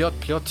 Ka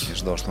plot.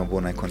 Ishtë është më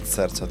bu nëj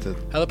koncert që aty.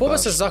 Edhe po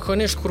se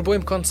zakonisht kur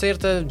bojmë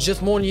koncerte,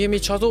 gjithmonë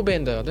jemi qato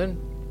bende, adin?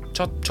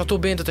 Qato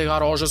bende të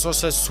garajës,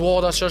 ose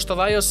Suada që është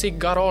edhe ajo si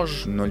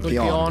garajë.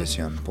 Nulpian që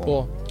janë, po.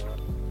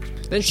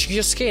 Dhe në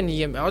që s'keni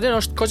jemi, adin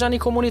është ka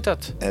një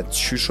komunitet. E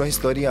qysho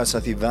historia që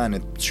ati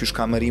venit, qysh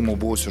ka mëri mu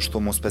bu që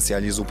shtu mu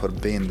specializu për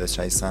bende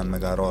që a I sanë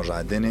me garajë,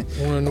 adini?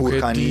 Unë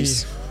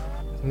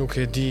nuk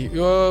e di.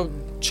 Jo,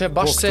 që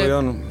bash se... Po këto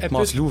janë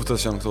mas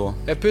luftës janë këto.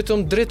 E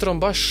pytëm dritrën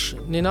bash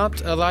një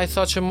natë edhe a I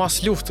tha që mas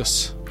luftës.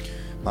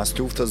 Mas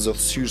luftës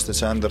zotësyrste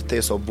që e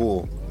ndërtes o bu,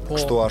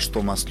 kështu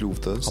ashtu mas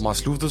luftës. A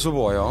mas luftës o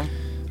bo, ja?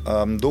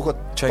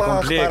 Ndokët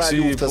pak para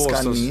luftës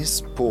ka njës,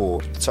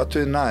 po, që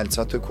aty nalë,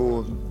 që aty ku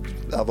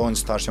adhonjë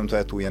që tash që më të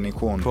etu, janë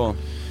ikonë.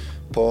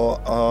 Po,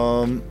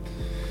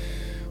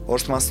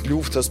 është mas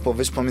luftës, po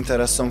veç po më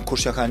interesëm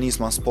kush ja ka njës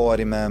mas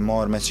pari me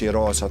marrë me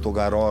qira që ato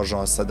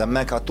garajë, se dhe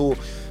me ka tu,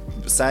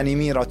 se një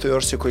mirë aty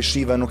është që koj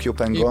shive nuk ju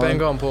pengon. I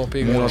pengon, po,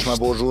 pikë. Mund është me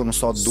bo zhurë në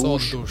sot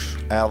dush,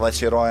 edhe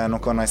qiraja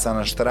nuk ka najse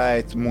në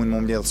shtrejt, mund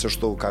më mbledhë që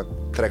shtu ka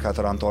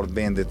 3-4 antarë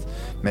bendit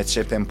me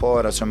qepin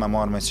pare që me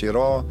marrë me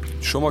qira.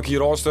 Shumë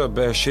ki raste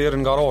be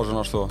shërën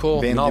garajën ashtu. Po,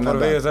 na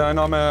për vete,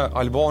 na me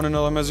Albanin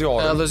edhe me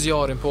zjarin. Edhe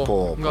zjarin,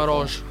 po,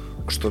 garajë.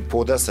 Kështu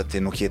po dhe se ti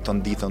nuk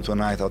jeton ditën të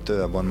najtë aty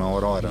e bon me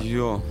orare.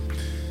 Jo.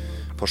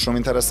 Po shumë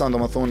interesant,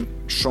 do më thonë,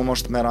 shumë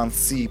është me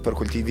rëndësi për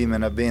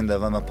kultivimin e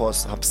bendeve me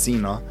pas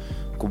hapsina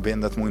ku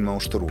bendet mujnë me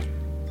ushtru.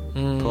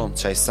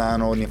 Qaj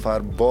sano një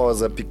farë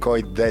bazë e pikoj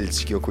delë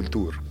që kjo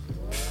kultur.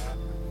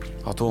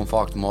 Ato në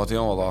fakt mati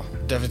janë valla.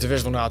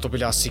 Definitivisht unë ato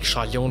bila si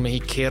kshalion me hi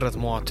kerët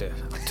mati.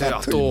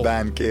 Ato I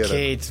ben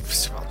kerët.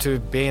 Aty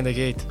bende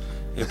gejt.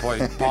 E po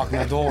I pak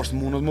me dasht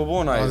mundet më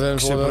bona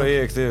kësi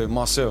projekti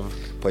masiv.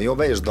 Po jo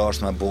be ishtë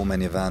dasht me bo me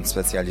një vend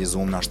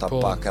specializum në ashta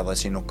pak edhe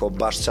që nuk ko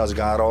bashkë qash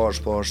garaj,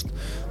 po është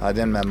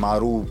adin me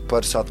maru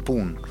për qatë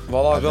pun.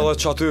 Valla edhe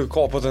që aty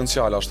ka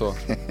potencial ashtu.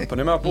 Për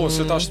një me po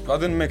se tash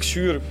adin me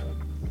këshyr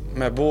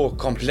me bo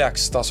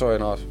kompleks të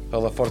asojna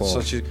edhe fort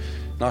se që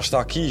në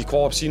ashta ki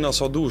ka apsina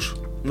sa dush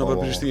në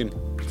për Prishtinë.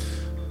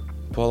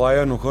 Po edhe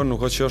ajo nuk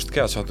o që është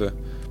keq aty.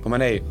 Po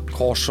menej,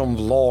 ka shumë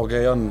vllage,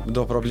 janë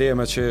do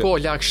probleme që... Po,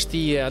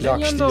 lakështie.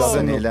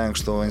 Se një lëngë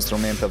kështu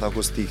instrumentet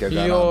akustike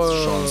Jo,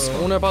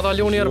 unë e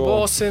pataloni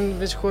erbasin,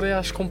 veç kur ja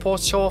shkom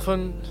pas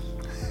qafën.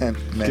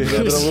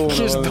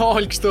 Kish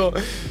dal kështu.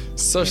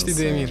 S'është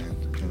ide mirë.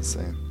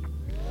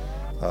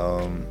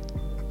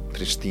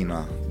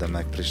 Prishtina, dhe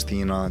me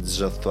Prishtina,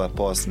 gjithë të e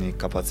pas një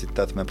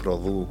kapacitet me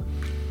prodhu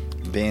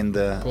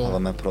bende, edhe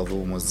me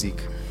prodhu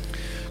muzikë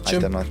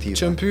alternative.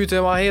 Që më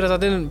pyte ma herët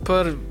atin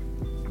për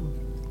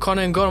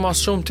kanë ngarë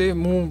mas shumë ti,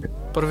 mu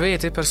për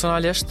veti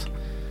personalisht,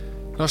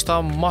 nështë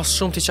ta mas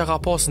shumë ti që ka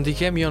pas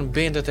ndikim janë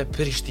bendet e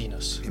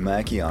Prishtinës. I me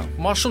e kia.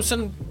 Mas shumë se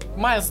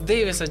Miles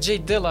Davis e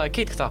J Dilla e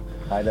kitë këta.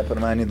 Hajde për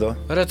me një do.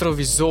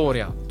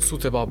 Retrovizoria,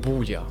 Cute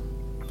Babulja.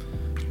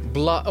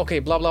 Bla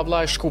bla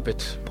bla e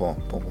Shkupit. Po.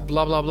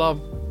 Bla bla bla,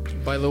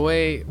 by the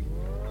way,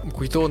 më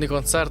kujtohet një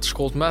koncert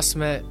shkollët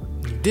mesme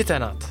ditë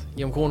e natë.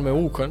 Jem konë me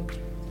Ukën,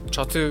 që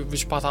aty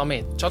vëq pata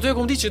met. Që aty e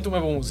kom di që du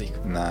me po muzikë.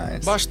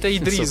 Nice. Bash të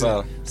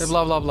Idrizën, të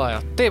bla bla bla ja.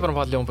 Te për më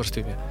patë leon për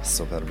shtypje.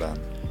 Super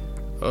band.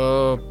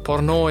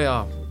 Pornoja,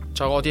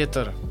 që ka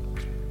tjetër.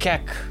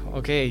 Kek,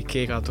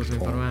 keka të të mi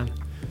përmen.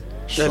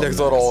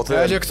 Elektorati,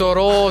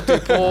 elektorati.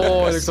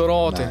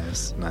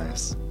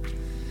 Nice.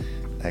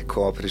 E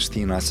ka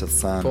Prishtina që të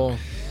sanë. Po.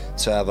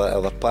 Që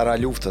edhe para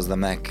luftës dhe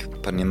mek,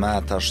 për një me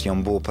tash jam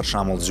bu për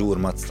shamull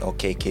gjurëmët,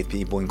 kepi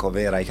i bujnë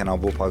kovera, i kena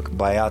bu pak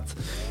bajat,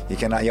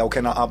 ja u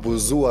kena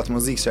abuzu atë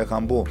muzikë që e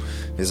kam bu.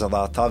 Vizë dhe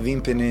ata vim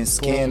për një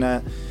skene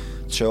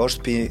që është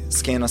për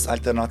skenës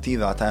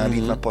alternative, ata e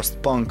rritë me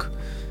post-punk,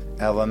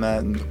 edhe me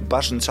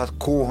bashkë në qatë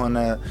kohën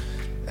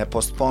e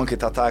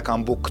post-punkit, ata e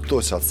kam bu këtu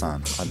që atë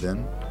sanë, adin,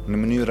 në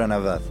mënyrën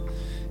e vetë.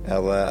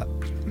 Edhe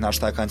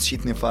nashta e kanë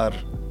qitë një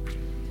farë,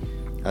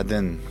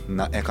 adin,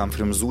 e kam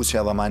frymëzu që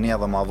edhe mani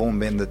edhe ma vonë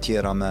bende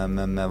tjera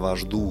me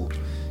vazhdu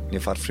një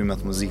farë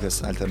frymet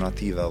muzikës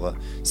alternative edhe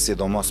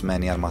sidomos me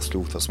njerë mas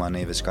luftës ma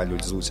neve që ka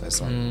lullëzu që e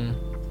sa.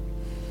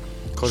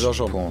 Ka gja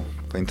shumë.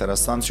 Po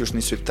interesant që është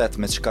një qytet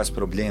me qka që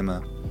probleme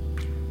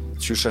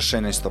që është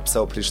shene që të pse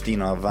o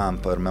Prishtina vëm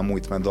për me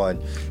mujtë me dojnë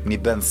një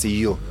bend si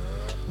ju.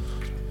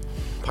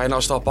 Pa i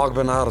nashta pak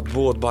be në herë të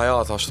bëhet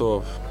bajat ashtu.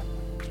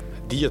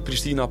 Dijet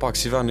Prishtina pak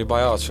si ven një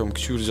bajat që më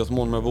këqyrë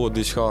gjithmonë me bëhet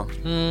diqka.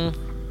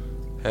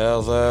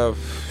 Edhe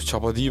qa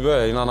po di be,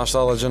 jina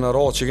nashta dhe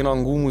gjenerat që kina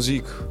ngu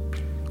muzik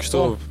kështu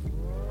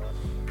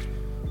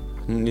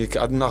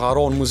na ka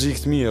ronë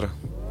muzik të mirë.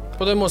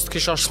 Po dhe mos të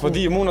kisha shku. Po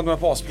di mundet me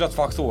pas plot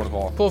faktor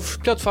ka. Po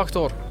plot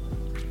faktor.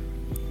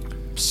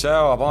 Pse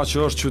pa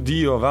që është që di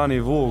o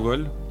veni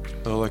vogël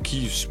edhe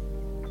kish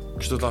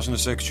kështu tash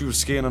nëse këqyr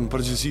skenën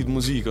përgjithësi të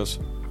muzikës,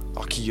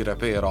 a ki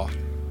repera,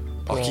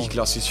 a ki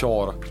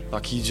klasiqare,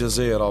 a ki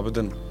gjezera,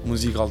 bëdin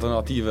muzikë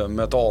alternative,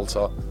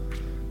 metalca.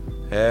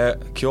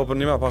 Kjo për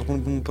një me pak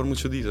për mu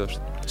që ditë është.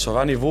 Që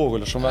veni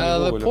vogël, shumë veni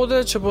vogël. Edhe po dhe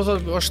që po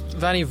thot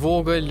është veni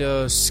vogël,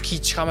 s'ki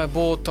që ka me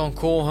bo të në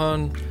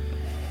kohën,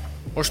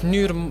 është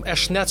mënyrë e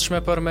shnetshme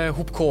për me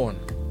hup kohën.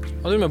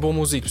 A dhe me bo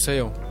muzikë, pëse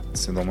jo?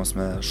 Sidomos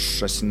me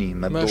shoqni,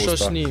 me dosta.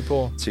 Me shoqni, po.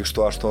 Që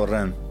kështu ashtu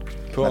rën,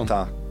 me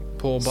ta.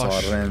 Po, bash.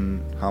 Sa rën,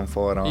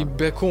 hamfora. I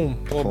bekum,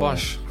 po,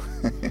 bash.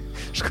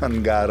 Shkon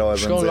nga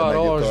garazh në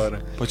gitare.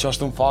 Po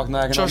çashtu në fakt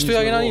na e kena. Çashtu ja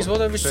kena nis,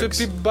 vetë veç se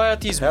pi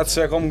bajatizm. Hetë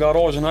se kom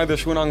garazhin, hajde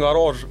shkojna në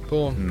garazh. Po.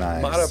 Nice.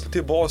 Mare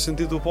ti basin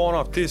ti tu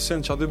pona, ti sen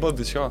çati bëj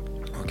diçka.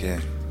 Okej.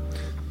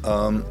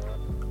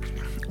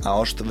 A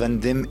është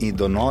vendim i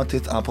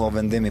donatit apo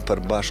vendim i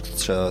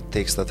përbashkët që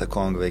tekstet e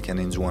këngëve i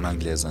keni ngjuar në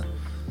angleze?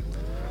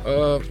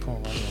 Po.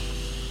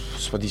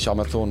 S'po di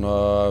çfarë më thon,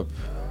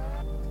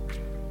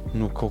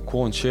 nuk ka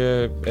kon që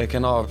e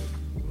kena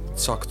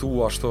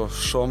caktuar ashtu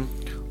shumë.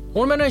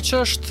 Unë menoj që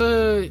është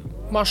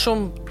ma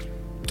shumë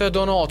të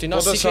donati. Po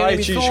dhe sa ai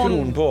që i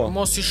shkruan, po.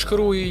 Mos i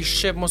shkruaj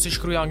shqip, mos i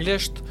shkruaj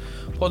anglisht,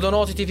 po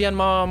donatit i vjen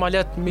ma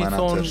let mi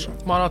thon,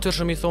 ma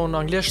natyrshëm i thon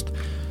anglisht.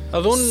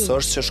 Edhe unë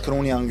s'është që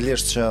shkruani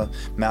anglisht që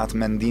me atë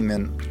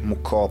mendimin mu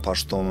kap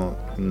ashtu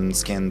në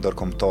skenë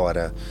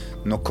ndërkombëtare.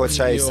 Nuk ka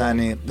çaj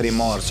sani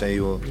primar që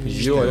ju.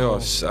 Jo,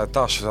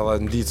 tash edhe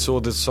nditë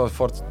sodit sa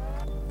fort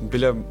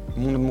bile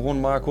mundet më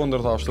kon ma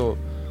kondër ashtu.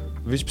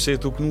 Veç pse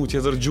tu knu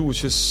tjetër gjuhë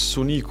që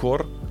suni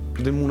kur,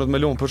 dhe mundet me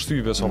lon për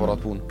shtypje sa për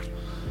atë punë.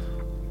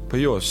 Po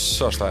jo,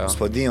 s'është ajo.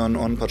 S'po di,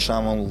 unë për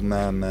shembull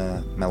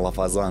me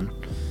llafazan.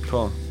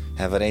 Po.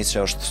 E vërejt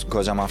që është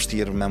goxha ma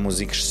vështirë me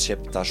muzikë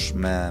shqip tash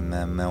me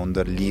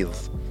ndërlidh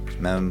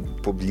me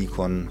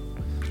publikun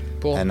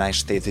e naj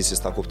shteti që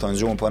s'ta kupton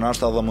gjuhën, po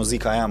nështë edhe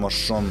muzika jam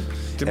është shumë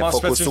e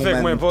fokusume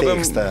në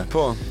tekste.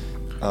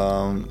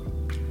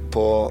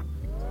 Po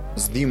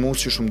s'di mu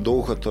që shumë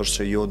dohet është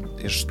që jo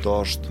ishtë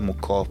është mu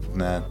kap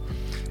me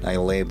naj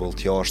label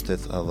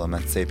t'jashtit edhe me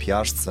cep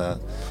jashtë se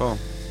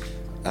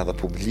edhe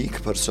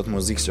publik për qëtë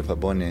muzikë që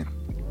përboni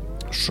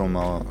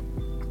shumë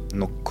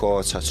nuk ka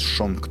qaqë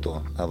shumë këto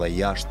edhe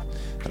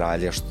jashtë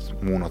realisht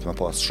mundot me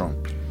pas shumë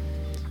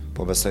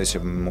po besoj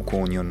që më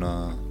konë ju në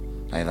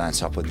i dhenë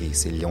që apo di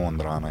si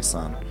Londra në i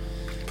sanë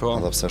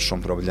edhe pse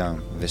shumë problem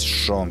veç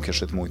shumë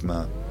këshit mujt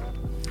me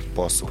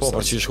pas sukses po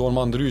për që i shkonë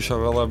ma ndryshe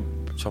edhe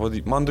që apo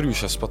di ma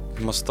ndryshe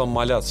më stëm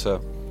ma letë se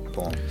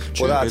Po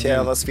dhe atje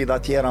edhe sfida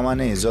tjera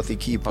manej, gjatë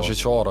ekip. Pa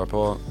shiqare,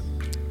 po.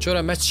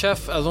 Qëre me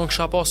qef, edhe unë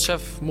kisha pas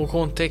qef mu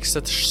kon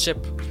tekstet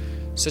shqip,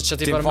 se që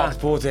ti Ti përmen.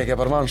 fakt po ti e ke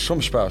përmen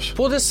shumë shpesh.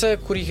 Po dhe se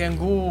kur i ke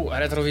ngu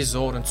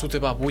retrovizorin, cu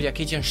të babulja,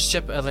 ki qenë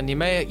shqip edhe një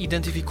me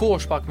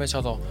identifikosh pak me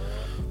qato.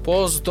 Po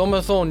do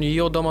me thonë,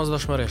 jo do mas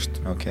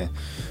dëshmërisht. Okej.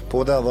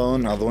 Po dhe edhe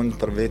unë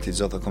për veti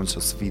gjatë kom që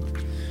sfid.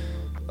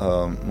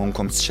 Unë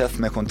kom qef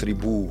me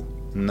kontribu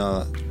në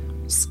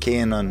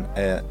skenën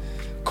e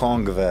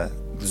kongve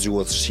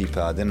dëgjuhet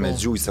shqipe, adin me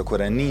gjuj, se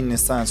kur e një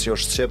sen që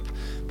është shqip,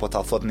 po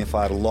ta thot një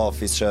farë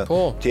lafi që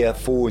ti e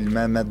full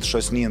me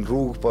shoqni në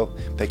rrugë, po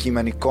pe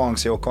kime një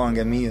kongë që jo kongë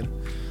e mirë.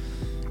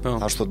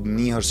 Ashtu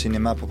njëherë që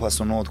një me po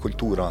pasionohet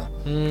kultura.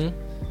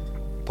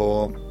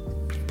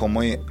 Po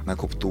mëj me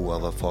kuptu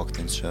edhe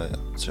faktin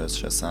që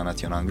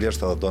senet jënë anglisht,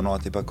 edhe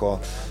donati pe ka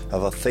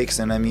edhe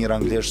theksin e mirë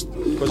anglisht.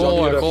 Po,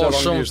 ka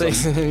shumë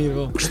theksin e mirë,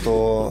 po. Kështu,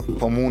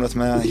 po mundet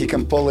me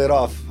hikem polli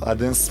raf,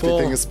 adin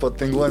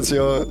spottinguan që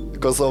jo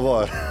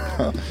Kosovar.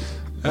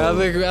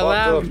 Edhe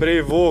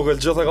prej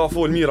vogël gjithë ka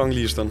fol mirë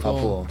anglishtën.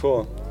 Po.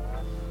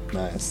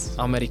 Nice.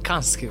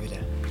 Amerikanski vile.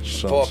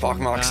 Po, pak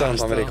me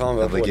aksent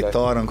amerikanëve. Edhe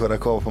gitarën kur e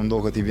ka, po mdo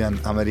këtë i vjen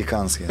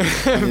amerikanski.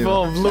 Po,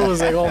 blues,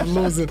 e ka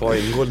bluesin. Po,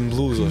 i ngolën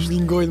blues është. I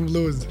ngolën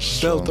blues.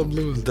 Delta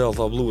blues.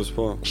 Delta blues,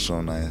 po.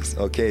 Shumë nice.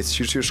 Okej,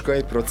 që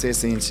shkoj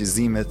procesi i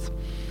incizimit,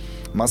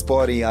 mas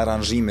pari i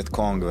aranjimit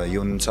kongve,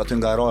 ju në që aty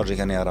nga garajë i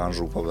keni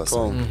aranjhu, po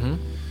besoj.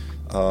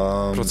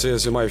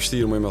 Procesi ma i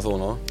vështirë, më me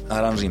thonë, a?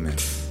 Aranjimi.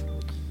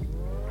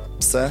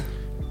 Pse?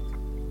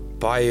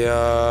 Paj,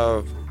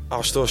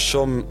 ashtu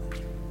shumë,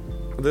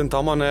 dhe në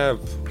taman e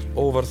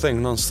overthink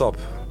non-stop.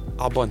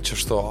 A bën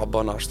qështu, a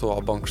bën ashtu,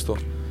 a bën kështu.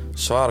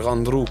 Sërë ka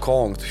ndru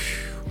kongët.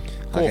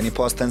 A keni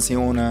pas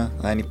tensione,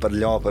 a keni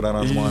përla për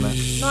aranjmane?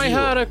 Na i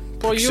herë,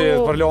 po jo...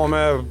 Kështë përla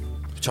me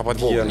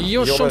qapatjen.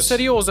 Jo shumë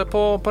serioze,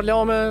 po përla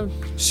me...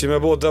 Si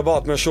me bo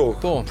debat me shok.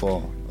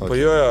 Po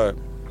jo,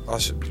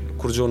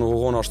 kur gjo nuk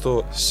ukon ashtu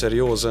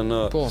serioze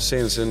në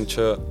sensin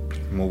që...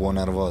 Mu bo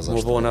nervoz,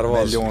 Mu bo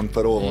nervoz. Me ljonë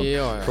për ovën.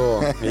 Po,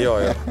 jo.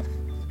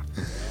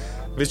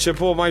 Vit që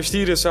po ma i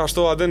vështiri se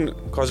ashtu adin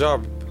ka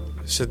gjab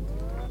se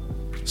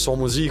so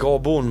muzika o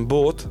bo në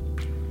bot,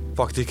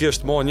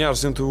 faktikisht ma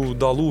njerëzin të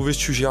dalu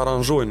vishë që që i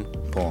aranjojnë.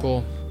 Po.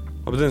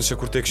 A bëdin se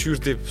kur të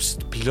këshyrë ti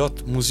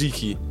pilot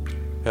muziki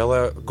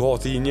edhe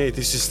gati i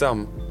njejti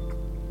sistem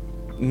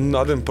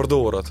në adin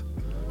përdorët,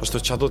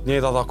 ashtu që do të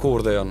njejt atë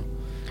akorde janë.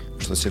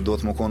 Kështu që do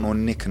të më konë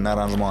unik në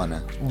aranjmane.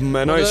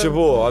 Menoj që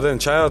po,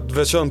 adin që aja të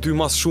veçën ty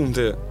mas shumë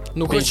ti.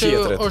 Nuk është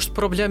që është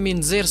problem mi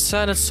nëzirë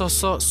senet,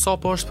 so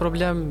po është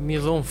problem mi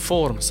dhonë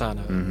formë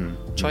senet.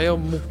 Që ajo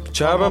mu...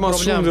 Që aja mas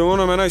shumë ti,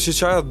 unë menoj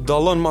që aja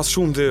dalën mas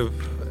shumë ti,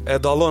 e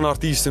dalën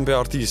artistin për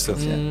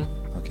artistet.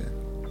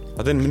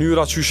 Adin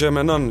mënyra qyshe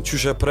menën,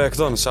 qyshe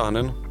projektën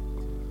senin,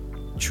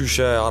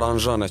 qyshe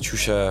aranjën,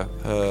 qyshe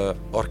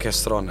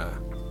orkestrën,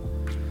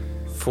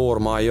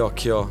 forma ajo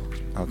kjo.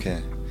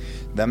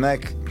 Dhe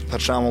mek, për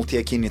shamull ti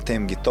e ki një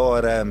tem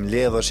gitare,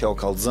 mledhësh ja u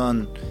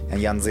kalzën,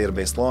 janë zirë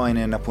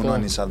baseline, në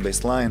punon një qatë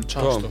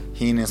baseline,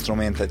 hinë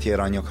instrumente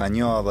tjera një ka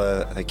një dhe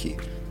e ki.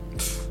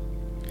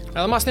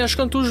 Edhe mas një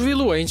shkën të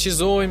zhvillu, e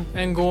inqizojmë,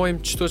 e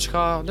ngojmë, qëto që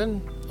ka, den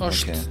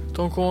është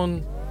të në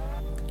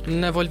konë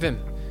në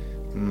evolvim.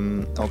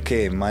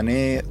 Ma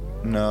ne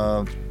në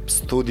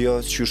studio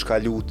që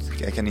shka lut,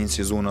 e keni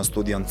incizu në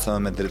studio në të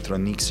me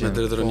drejtroniksin. Me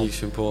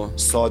drejtroniksin, po.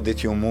 Sa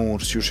dit ju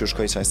murë, që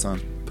shkoj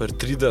qajson? Për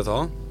 3 dit,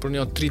 a? Për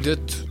një 3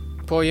 dit,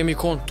 po jemi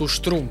konë të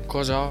shtrum,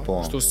 koqa,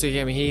 shtu si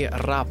kemi hi,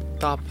 rap,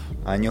 tap.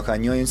 A një ka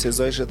një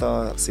incizojshë ta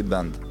si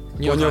band?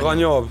 Po një ka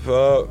një,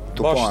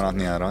 tu panat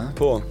njerë,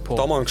 Po,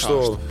 ta man kështu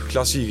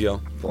klasikja.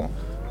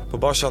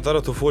 Po bashkë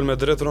atërë të folë me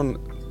drejtron,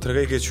 të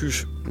regej ke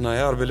qysh, në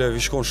herë bile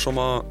vishkon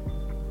shumë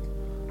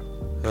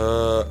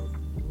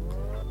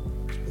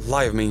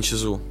live me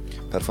inqizu.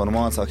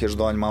 Performanca kesh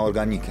dalë ma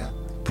organike.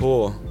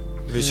 Po,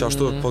 vishë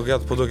ashtu, po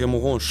gëtë, po do ke mu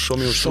konë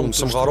shumë,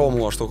 së më garo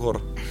mu ashtu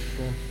korë.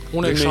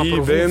 Unë e kësha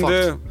përvu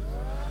fakt.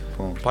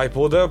 Pa i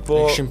pode, po...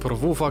 E këshim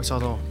përvu fakt që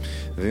ato.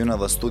 Vynë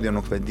edhe studio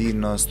nuk vedi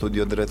në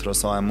studio drejtëro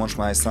sa e mosh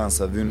ma e sen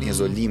se vynë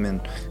izolimin,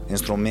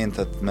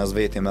 instrumentet me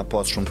zveti me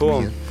pas shumë të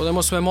mirë. Po dhe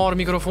mos me marë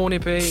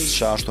mikrofoni pe...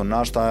 Që ashtu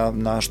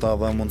nashta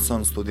dhe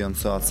mundësën studio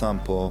në të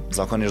atësëm, po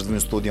zakonisht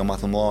vynë studio ma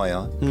të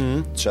mlaja,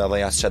 që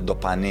edhe jasë qëtë do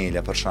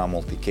panele për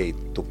shamull t'i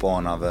kejt, të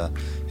ponave,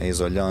 e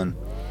izolën.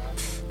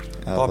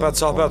 Pa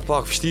pet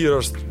pak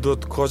fështirë është, do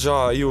të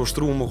kogja i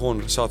ushtru më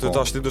konë, se aty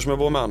tash ti dush me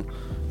bo men.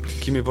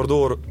 Kimi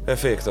përdor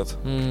efektet.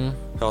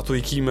 Ato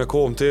i ki me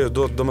kom ti,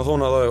 do me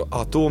thonë edhe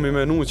ato mi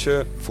menu që...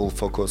 Full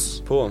focus.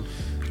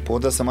 Po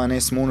dhe se ma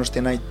nes mund është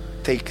t'jena i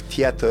take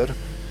tjetër,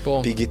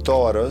 pi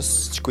gitarës,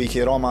 që ku i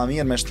kira ma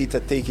mirë me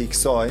shtite take i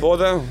kësaj. Po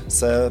dhe?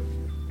 Se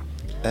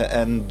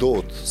e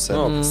ndot, se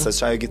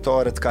që ajo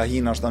gitarët ka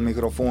hinë ashtë në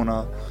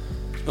mikrofona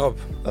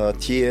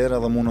tjerë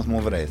edhe mundët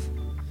mu vrejth.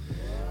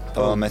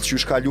 Me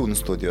qysh kalu në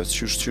studio,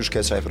 qysh ke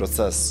qaj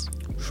proces?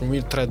 Shumë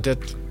mirë 3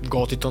 ditë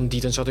gati të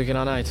nditën që aty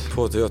kena najt.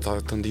 Po,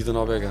 të nditën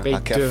a beke. Bej A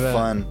ke dyve.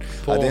 fun?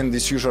 Po. A din di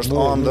qysh është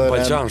Mu andër?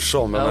 pëlqen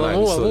shumë me Edhe najt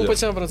në mu studio.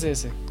 pëlqen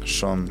procesi.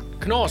 Shumë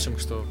Knaqem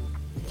kështu.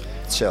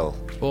 chill,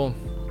 Po,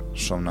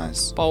 shumë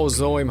nice.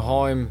 pauzojmë,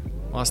 hajmë,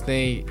 mas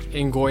nej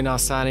ingojnë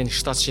asenin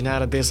 700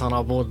 herë desa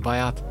na bot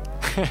bajat.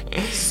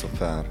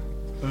 Super.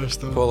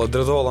 Është. Po, dhe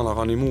dretolla na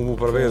ka mu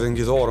për vetin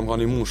gitarë, më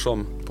ka mu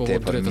shumë. Po,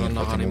 Tepër drejtën mirë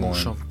na po hani mu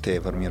t'ingojnë, shumë.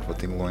 tepër mirë po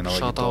t'ingojnë edhe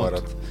Shout out.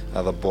 gitarët,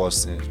 edhe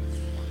bosi,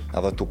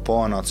 edhe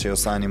tuponat që jo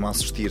sani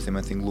mas shtirti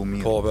me t'inglu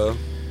mirë. Po, be.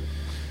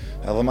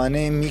 Edhe ma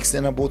ne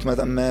miksin e bot me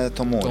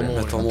Tomori.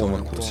 Me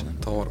Tomori, Kuqin.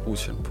 Tomor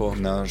Kuqin, po.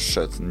 Në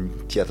shët,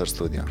 në tjetër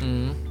studio.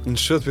 Në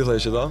shët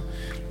pithej që da?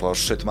 Po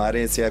shët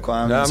mareci e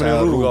ka Ne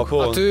në rruga,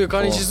 po. Aty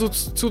ka një Po. qizu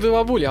cute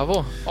babulja,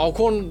 po. A u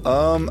kon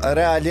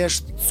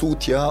Realisht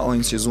cutja o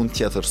inqizun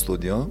tjetër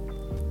studio,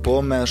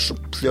 po me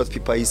plot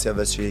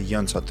pipajisjeve që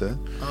janë që aty.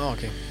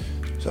 okej.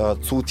 Që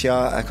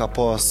cutja e ka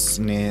pas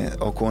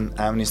një, o kon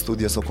emni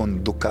studios o kon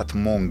Dukat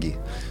Mongi,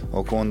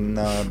 o kon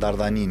në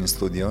Dardani një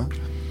studio.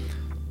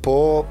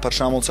 Po, për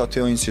shembull që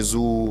aty o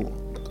incizu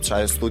që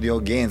ajo studio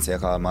Genci e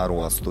ka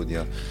marrua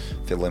studio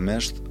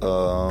fillimisht,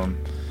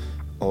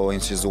 o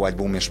incizu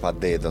albumi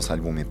Shpadedës,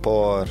 albumi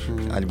par,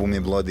 albumi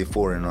Bloody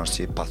Foreigner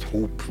që pat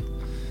hup,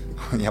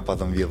 ja pa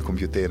të mvjedh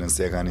kompjuterin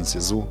se e kanë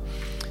incizu.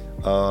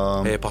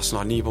 E, pas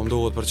në një, po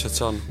mdohet për që të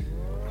qanë.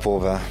 Po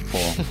ve,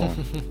 po.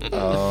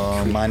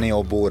 Mani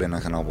Oborin e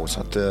kena bo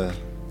që aty,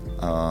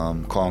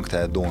 Kongët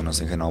e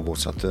Donës e kena bo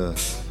që aty,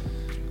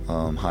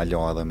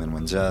 Halja edhe Mirë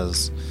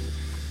Mëngjez,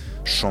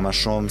 shumë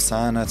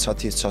sene që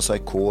ati që asaj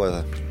kohë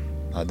edhe,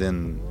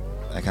 adin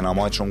e kena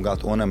majtë shumë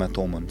gatë une me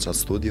Tomën që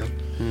studio,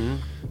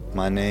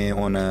 mani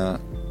une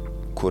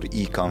kur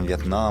i kam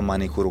Vjetnam,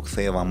 mani kur u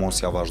ktheva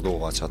mos ja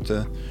vazhdova që aty,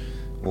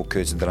 u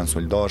këq drën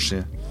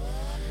soldashi.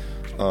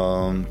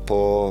 Po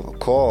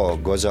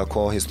goxha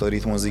ka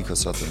historitë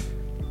muzikës aty.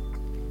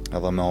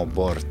 Edhe me o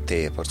bërë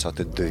te për që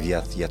aty 2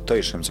 vjetë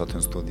jetojshim që aty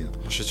në studio.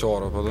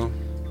 Shqeqare, po do?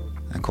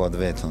 E ka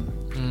të vetën.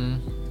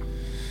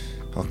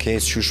 Okej,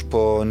 qysh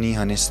po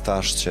niha një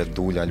stash që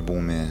dull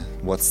albumi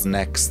What's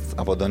Next,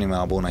 apo do një me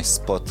abo naj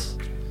spot.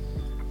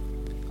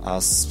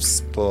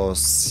 As po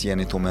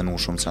s'jeni tu menu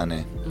shumë që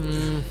ne.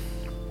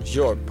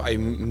 Jo, ai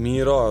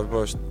mira,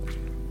 po është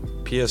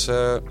pjesë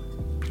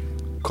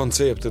e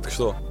konceptit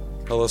kështu,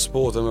 edhe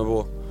spote me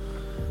bo.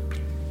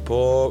 Po,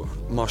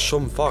 ma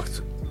shumë fakt,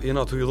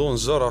 jena të i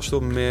dhonë zërë ashtu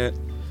me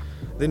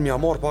din mi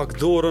amar pak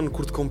dorën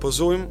kur të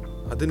kompozojmë,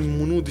 a din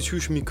munu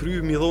diqysh mi kry,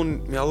 mi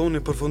adhon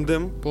një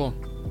përfundim Po.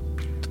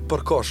 të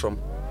përkoshëm.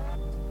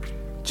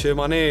 Që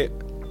ma ne,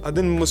 a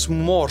din mës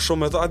marë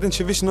shumë, a din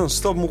që vishë nën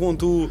stop më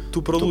konë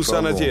tu prodhu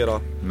sene tjera.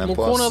 Më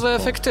kon edhe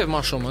efektiv ma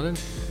shumë,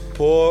 edhe.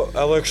 Po,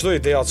 edhe kështu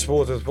ideja të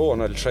spotit, po,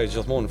 në lëshaj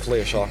gjithmonë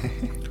flesha.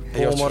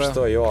 E jo more,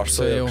 qështu, jo ashtu,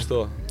 se jo jo.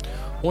 kështu.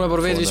 Unë e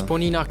për vetë vish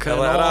ponina Edhe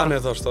krenar,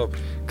 ranit është top.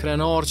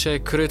 krenar që e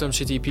krytëm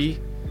që ti pi,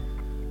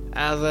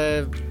 edhe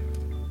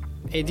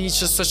e di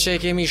që së që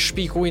e kemi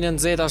shpiku i në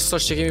nëzeta, së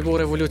që kemi bo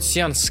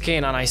revolucion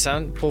skena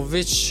najsen, po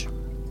viq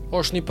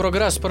është një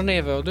progres për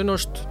neve, o dënë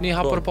është një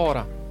hap Po. për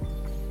para.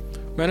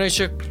 Menoj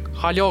që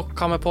haljo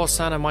ka me pas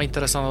sene ma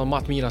interesant dhe ma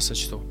të mira se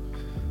qëtu.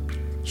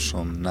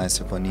 Shumë,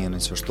 najse po njëni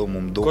që shtu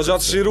mu mdo. Ko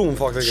gjatë shlirum,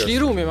 faktikisht.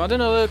 Shlirumi, ma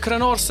dënë edhe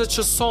krenar se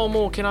që sa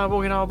mo, kena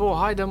bo,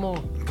 hajde mo.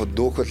 Po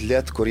do këtë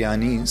letë kur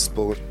janis,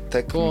 po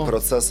tek Po. në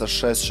proces është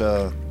shes që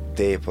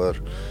tepër,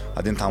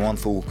 adin ta mund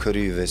thu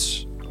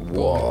kryvish,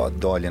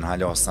 dalin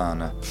hala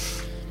sane.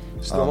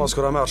 Sdo mas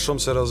kura merë shumë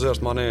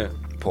seriozisht, ma ne.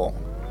 Po,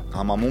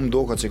 ama mu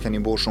mdo këtë që keni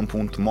bo shumë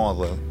punë të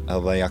madhe,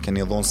 edhe ja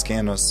keni dhonë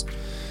skenës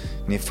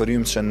një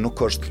fërim që nuk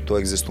është të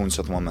egzistu në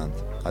qëtë moment.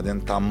 Adin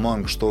ta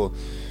mën kështu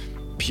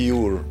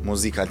pure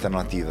muzikë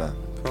alternative.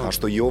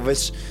 Ashtu jo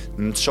veç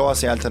në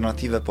qasje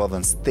alternative, po edhe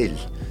në stil,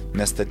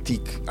 në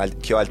estetik,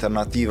 kjo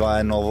alternativa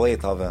e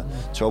 90-ave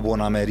që o bo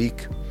në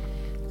Amerikë,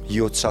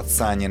 jo qatë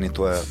sanjeni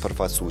të e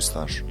përfaqësues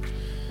tash.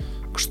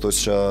 Kështu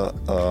që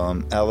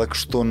edhe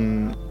kështu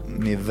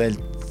në nivel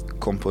të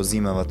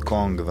kompozimeve të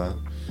kongëve,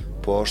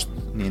 po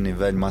është një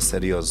nivel ma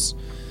serios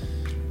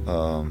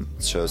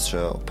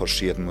që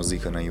përshijet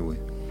muzikën e juj.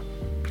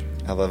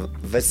 Edhe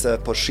veç se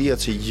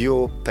përshijet që ju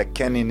pe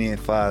keni një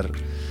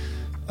farë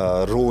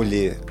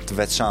roli të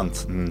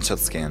veçant në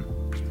qëtë skenë.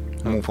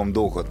 Mu po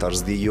mdoko, të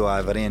është di ju a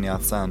e vereni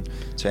atë sen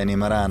që e një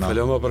mërena.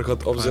 Felo më për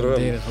këtë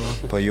observim.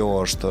 Po jo,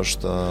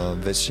 është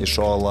veç i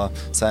Shala.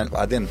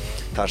 Adin,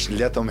 tash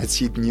leto me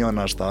qit një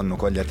në është,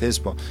 nuk o letesh,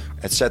 po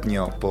e qet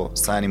një, po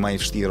sa një ma i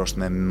fështirë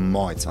është me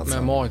majtë atë Me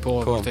sen. maj, po,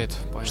 Po. vërtet.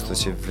 Kështu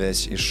që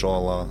veç i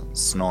Shala Me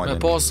s'nalin.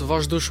 pas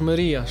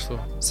vazhdueshmëri ashtu.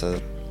 Se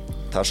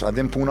tash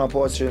adin puna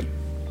po që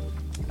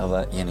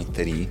edhe jeni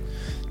të ri,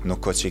 nuk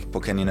ko që po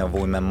keni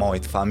nevoj me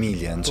majtë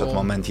familje në qëtë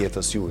moment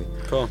jetës juj.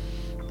 Po.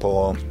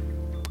 Po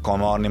ka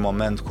marrë një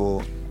moment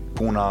ku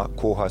puna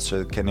koha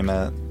që keni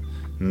me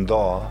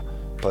nda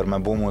për me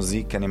bu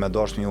muzikë, keni me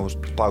dosh me ju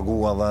pagu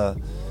edhe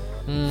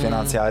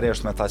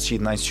financiarisht me ta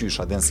qitë na i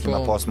qysha, din s'ki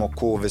me Po. pas mo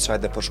kohë, veç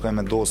hajde përshkoj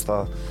me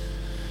dosta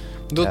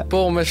Do të po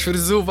me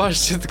shfryzu pas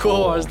që të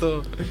kohë ashtu.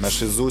 Me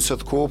shfryzu që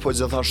të kohë, po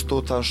gjithashtu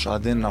tash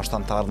adin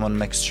ashtan të ardhën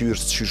me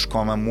këqyrës që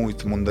shka me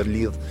mujtë mu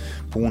ndërlidh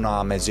puna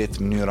me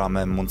gjithë mënyra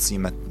me mundësi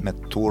me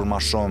tur ma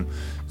shumë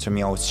që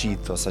mi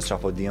auqit ose që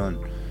apo dion.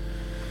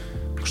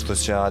 Kështu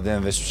që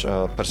adin veç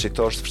për që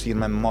këto është vështirë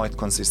me majtë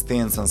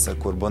konsistencën se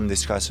kur bën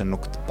diçka që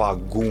nuk të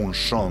pagun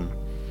shumë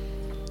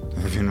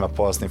vjen me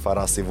pas një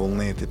fara si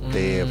vullnetit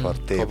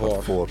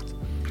tepër fort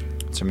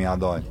që mi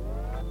adal.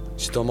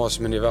 Që të mas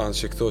me një vend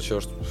që këto që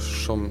është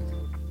shumë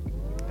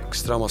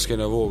ekstrema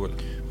s'kene vogël.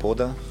 Po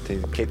da, ti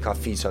ketë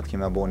kafiqat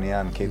kime bo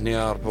njerë,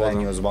 Njerë, po da.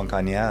 venue s'ban ka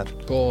njerë.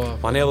 Po.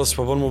 Ma ne edhe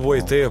s'po bën më boj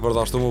te, për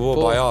të ashtu më bo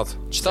bajat.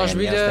 Qëta është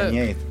bile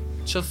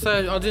që the,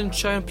 adin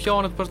që e në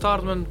planet për të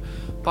ardhmen,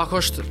 pak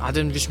është,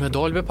 adin vish me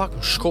dalbe pak,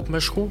 në Shkop me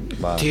shku,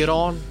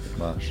 Tiran.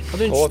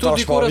 Adin O, qëtu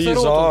tash dikur e të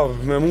Pariza,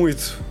 rotu. me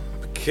mujt,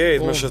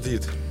 kejt me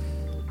shëtit.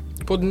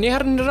 Po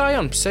njerë në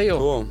rajon, pse jo?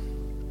 Po.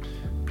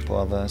 Po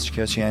edhe që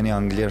kjo që jeni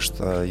anglisht,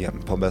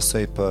 po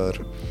besoj për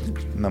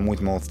me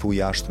mujtë me uthu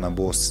jashtë me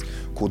bos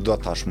ku do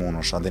tash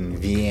munosh, adin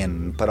Vjen,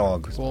 në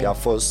Prag,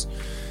 Pjafos.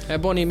 E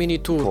bo një mini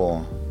tour. Po,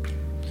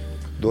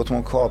 do të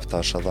më kap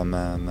tash edhe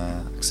me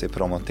kësi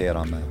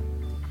promotera me.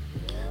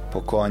 Po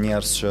ka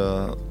njerës që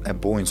e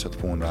bojnë që të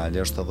punë,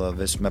 realisht edhe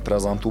veç me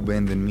prezentu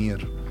bendin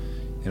mirë,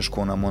 i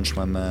shkona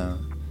mundshme me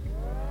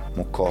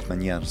mu kap me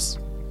njerës,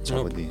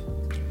 që po di.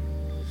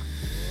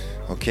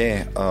 Okej,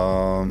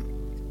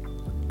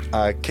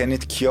 a keni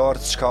të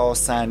qartë çka o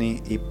seni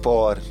i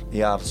parë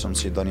i ardhshëm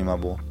që i doni me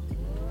bo?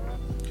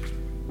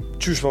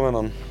 Qysh po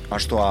menon?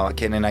 Ashtu, a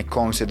keni naj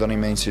kongë që i doni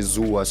me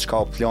incizu, a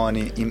çka o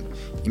plani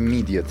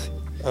immediate?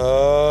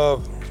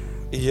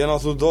 Jena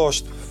thu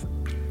dasht,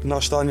 na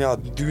shta nja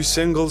 2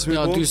 singles mi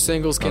Ja, bo? 2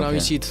 singles kena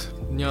mi qit,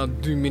 një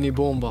 2 mini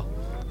bomba.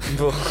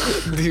 Po.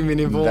 2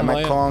 mini bomba. Dhe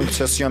me kongë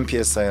që s'jën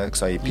pjesë e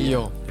kësa EP?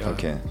 Jo.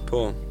 Okej.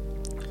 Po.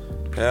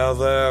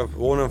 Edhe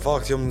unë në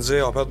fakt jam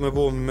nxeja apet me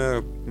bo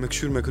me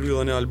këshyr me kry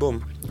dhe një album.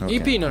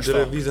 EP në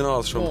Dire shta. vitin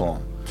ardhë shumë. Po.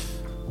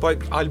 Pa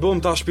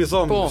album ta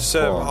shpithom Po. se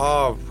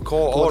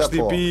ka është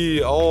po. EP,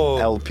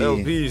 LP.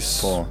 LPs.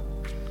 Po.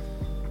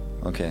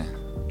 Okej.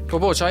 Po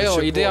që ajo,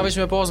 Që ideja po. veç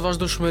me pas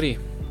vazhdueshmëri,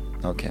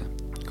 Okej.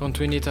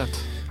 kontinuitet.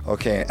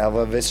 Okej,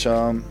 edhe veç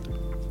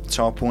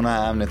qa puna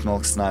e emnit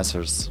Milk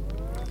Snatchers.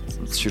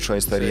 Që që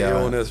historia?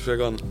 Jo, ne të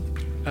shpjegon.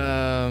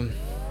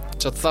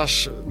 Që të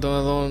thash, do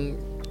me thonë,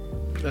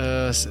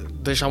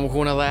 do isha më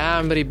kun edhe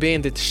emri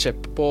bendit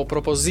Shqip. Po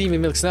propozimi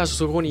Milk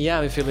Snatchers u kun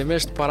jemi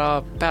fillimisht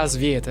para 5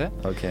 vjetë,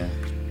 Okej.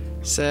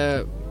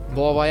 se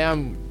baba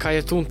jam ka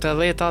jetu në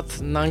 80-at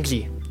në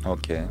Angli.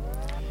 Okej.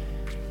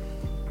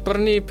 Për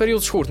një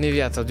periudhë shkurt, një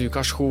vjetë aty,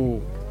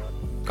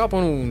 ka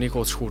punu një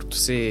kohë shkurt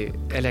si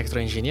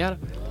elektroinxhinier.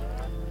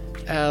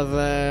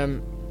 Edhe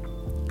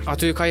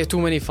aty ka jetu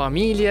me një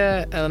familje,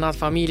 edhe në atë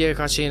familje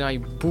ka qenë ai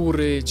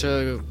burri që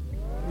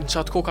në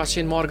qatë kohë ka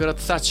qenë Margaret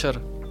Thatcher,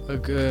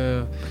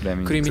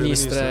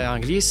 kryeministre e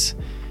Anglisë.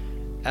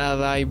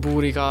 Edhe ai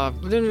burri ka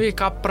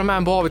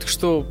përmen babit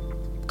kështu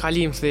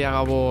kalim thë ja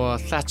ka bo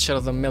Thatcher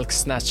the Milk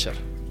Snatcher.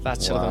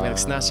 Thatcher the Milk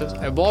Snatcher.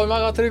 E babi ma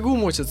ka tregu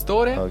mu që të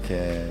story.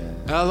 Okej.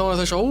 Edhe unë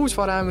thësha,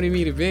 çfarë emri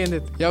mirë i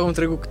vendit. Ja ku më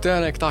tregu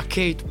këtëne, këta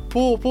Kate.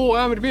 Po,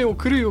 emri mirë, u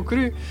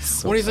kry.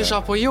 Unë i thësha,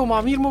 po jo,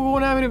 ma mirë më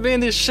bëhen emri i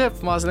vendit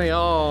Shqip. Mas ne,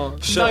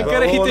 Shqip, ta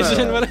kërejti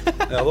që në mërë.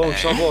 Edhe unë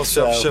kisha bos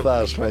Shqip.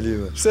 Thash, me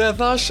lidhe. Se e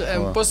thash,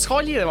 po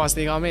s'ka lidhe mas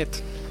një ka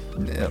met.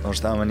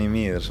 është amën i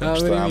mirë,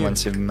 është amën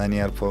që me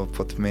njerë po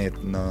të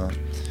metë në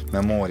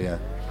memorje.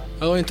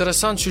 Edhe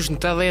interesant që është në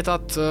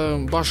 80-at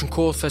bashkë në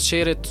kohë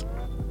Thatcherit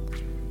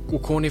u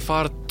ko një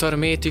farë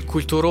tërmeti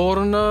kulturor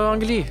në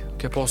Angli.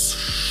 Ke pas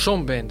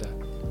shumë bende.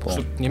 Po.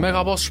 Një me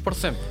ka pas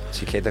shpërthim.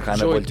 Që kete ka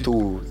në voltu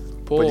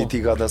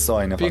politikat e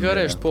saj në familje.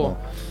 Pikërisht, po.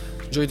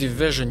 Joy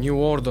Division,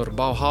 New Order,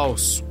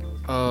 Bauhaus,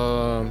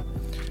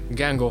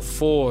 Gang of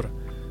Four,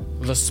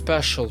 The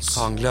Specials.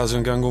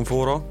 Anglezën Gang of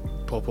Four?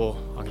 Po,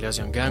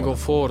 Anglezjan Gang of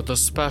Four, The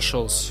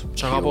Specials.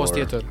 Qa ka pas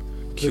tjetër?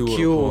 The Cure,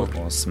 Cure,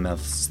 Po,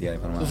 Smiths, ja i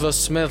përma. The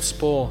Smiths,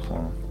 po.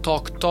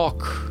 Talk.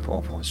 Po,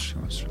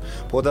 shumë.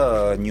 Po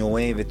da New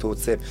Wave të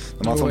cip.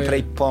 Dhe ma thonë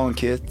prej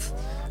punkit,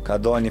 ka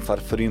dojnë një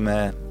farfryme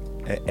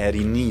e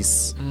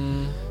rinis,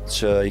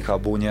 që i ka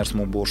bu njerës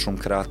mu bu shumë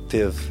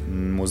kreativ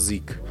në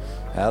muzikë.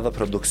 Edhe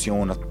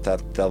produksionet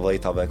të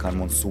dhejtave kanë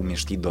mundësu mi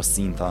shti do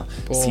sinta,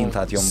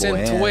 sintat jo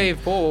mbohen.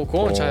 Synthwave,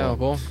 konë që ajo,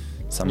 po.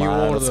 Se ma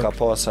edhe s'ka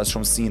pas qatë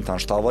shumë sinta,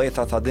 në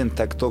 70-at adin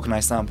TikTok në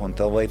isem, po në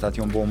 80-at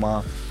jo mbo ma,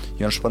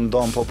 jo në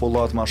shpëndon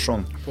populat ma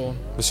shumë. Po.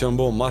 Mësë jo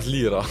mbo mat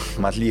lira.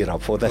 Mat lira,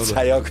 po të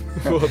qajok,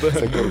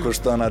 se kur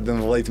kushton adin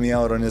 10.000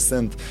 euro një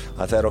sint,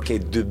 atër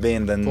okej, 2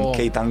 benden,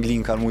 kejt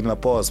Anglin kanë mujt me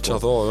pas. Qa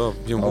tho,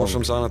 jo mbo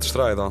shumë sa në të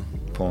shtrajta.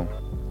 Po.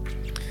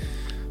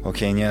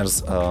 Okej,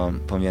 njerëz,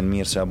 po vjen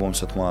mirë që ja bom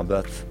që të mua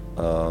bet,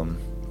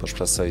 po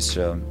shpresoj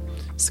që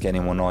s'keni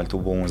mu nalë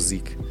të bo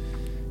muzikë,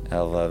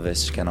 edhe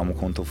veç kena mu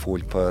konë të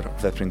full për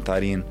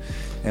veprimtarin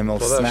e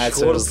Milk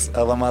Snatchers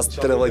edhe mas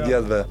 30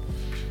 vjetëve.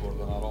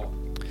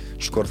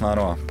 Shkurt në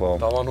ra, po.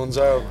 Tavan unë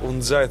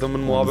gjaj të më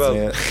në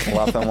muabet.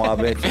 Lafe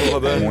muabet,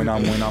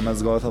 mujna me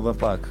zgotë edhe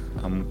pak.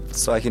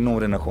 Sa e ki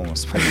numrin akoma,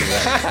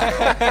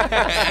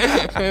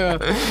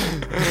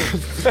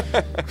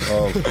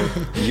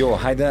 Jo,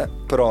 hajde,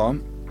 pra,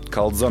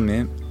 kallëzomi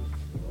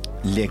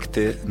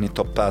lekti një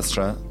top 5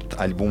 të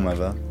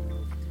albumeve.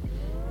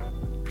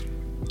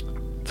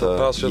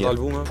 Top 5 të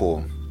albumeve? Po.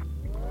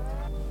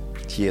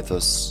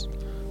 Tjetës.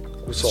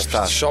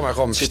 Shumë e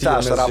kom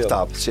Qitash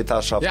rap-tap.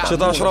 Qitash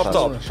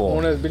rap-tap. Po.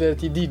 Unë bile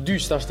ti di, 2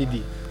 qitash ti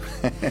di.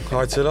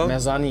 Ka cila?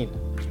 Mezanin.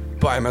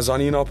 Pa, e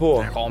mezanina po.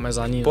 Ka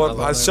mezanin. Po,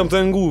 a si qëm të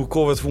ngu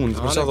kove të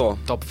fundit, për që ato?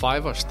 Top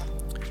 5 është.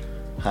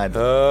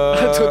 Hajde.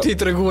 Tu ti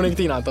të regune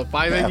këtina, top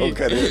 5 e ki.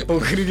 U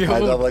kriti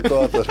Hajde edhe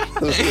 4.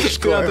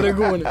 Shkja të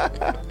regune.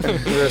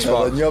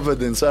 Edhe një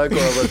përdin, qa e ko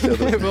edhe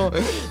tjetër?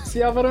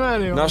 Si ja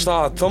përmeni, jo. Nashta,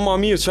 të ma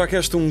mirë që a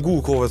kesh të ngu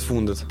kove të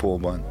fundit. Po,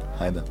 ban,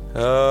 hajde.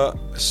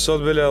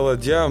 Sot bile edhe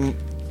dje,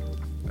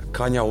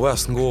 ka një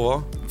West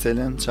ngova.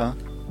 Cilin, qa?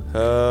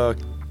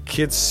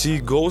 Kid See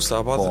Ghost,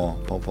 a pat?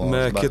 Po.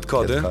 Me Kid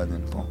Cudi.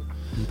 Po.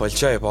 Më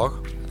pëlqej pak.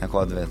 E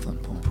ka të vetën,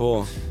 po. Po.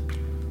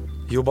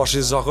 Jo bash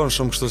i zakon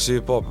shumë kështu si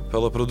pop,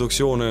 edhe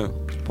produksione.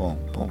 Po.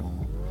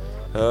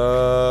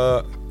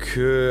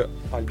 Kë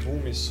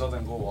albumi sot e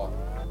ngova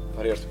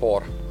për herë të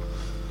parë.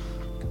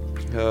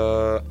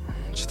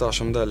 Qëta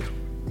shumë del.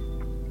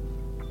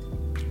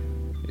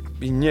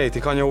 I njëjti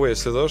ka një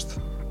Westit është.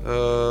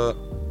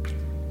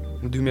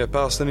 Në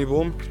 2005 të një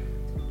bum.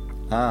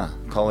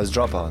 College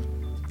Dropout.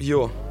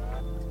 Jo.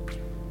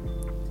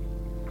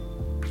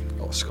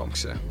 S'kam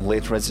këse.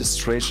 Late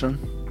Registration.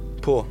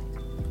 Po.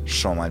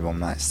 Shumë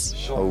album nice.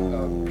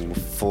 Shumë.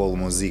 Full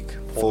muzik.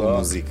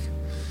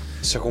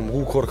 Se kom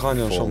ngu kur ka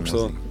një shumë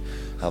kështu.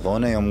 Edhe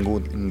une jom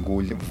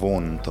ngull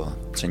vonë të,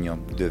 që një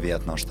 2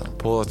 vjetë nështë.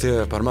 Po, ti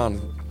e përmen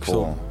kështu.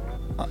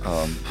 Po.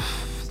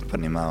 Për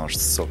një ma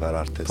është super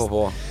artist.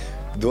 Po.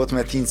 Duhet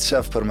me t'in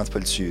qef për me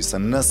t'pëlqy, se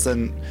nëse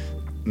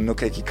nuk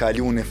e ki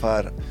kalu një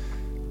farë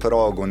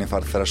pragu, një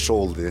farë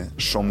thresholdi,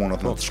 shumë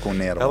mundot me të shku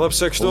nero. Edhe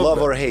pse kështu...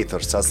 Love or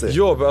haters, qasi?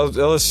 Jo,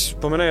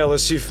 edhe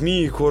si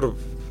fmi kur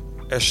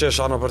e shesh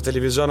anë për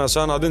televizion e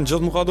sen, adin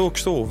gjithë mu ka do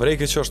kështu,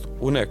 vrejke që është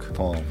unik.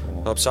 Po.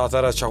 Dhe pse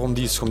atëre që akum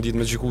ditë, s'kom ditë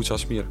me gjiku që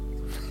asë mirë.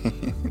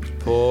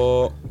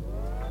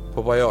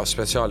 Po jo,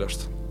 special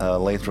është.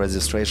 Late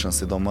Registration,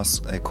 sidomos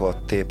e ka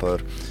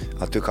tepër,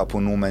 aty ka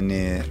punu me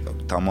një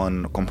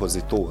tamon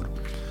kompozitor,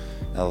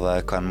 edhe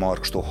kanë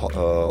marrë kështu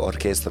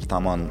orkestër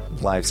tamon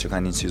live që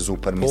kanë incizu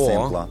për mi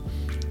sempla,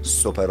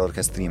 super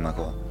orkestrime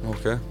ka.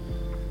 Okej.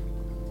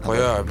 Po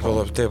ja,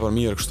 edhe tepër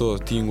mirë kështu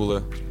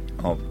tingulle.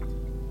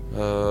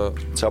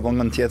 Qa bon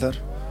ngën tjetër?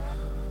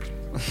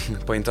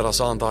 Po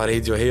interesant, a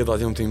Radiohead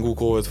aty më tingu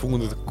kove të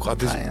fundit,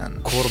 aty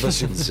korbe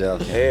si...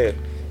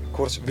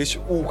 Korç, viç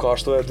ka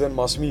ashtu e den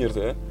mas mirë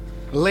të,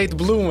 Late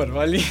bloomer,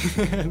 vali.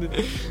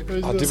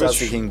 Aty Sa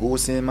si kingu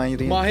si ma i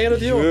rinë? Ma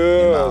herët jo.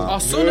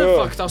 Asone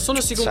fakt,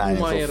 asone si kom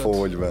ma herët.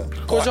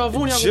 Ko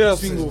gjavun ja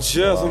kom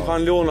Gjithë më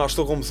kanë lonë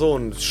ashtu kom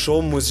thonë,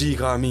 shumë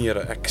muzika e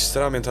mirë,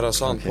 ekstrem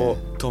interesant, po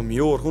të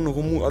mjorë,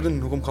 adin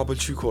nuk kom ka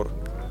pëlqy kur.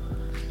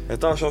 E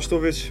tash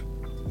ashtu veç,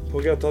 po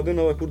këtë adin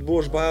edhe ku të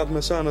bosh bajat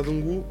me senet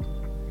ngu,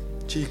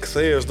 që i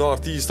kthesh do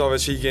artistave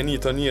që i geni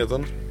të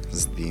njetën.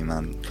 Zdi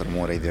man, për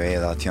mu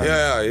Radiohead atë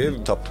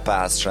janë top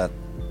 5 shet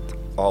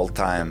all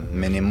time,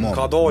 minimum.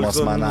 Ka dollë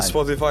këtë në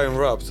Spotify në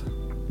Wrapped.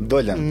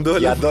 Dollën.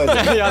 Ja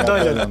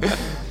dollën.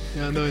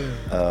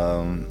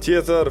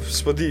 Tjetër,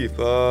 s'pëdi,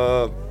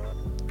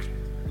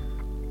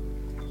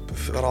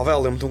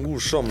 Ravelli më të ngu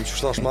shumë, që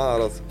shtash më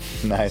herët.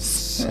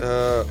 Nice.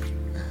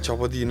 Qa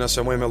po di, nëse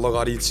moj me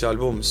logaritë si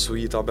album,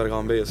 Suita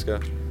Bergambeske.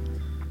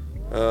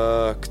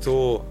 Këto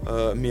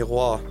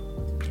Miroir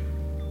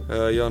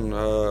janë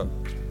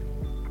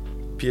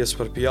pjesë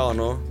për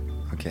piano.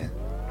 Okej.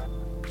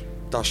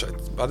 Tash,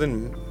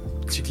 adin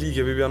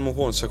ciklike bi janë më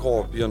konë, se ka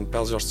janë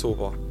 5-6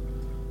 copa.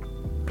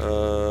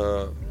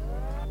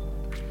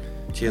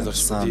 Tjetër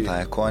s'pëdi. Santa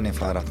e ka një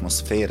farë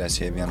atmosfere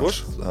që e bjen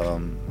është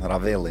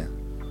Ravelli.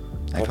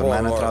 E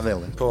përmenet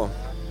Ravelli. Po.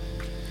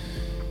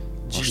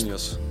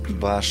 Genius.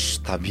 Bash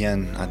ta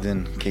bjen,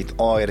 adin, kejt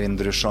ajri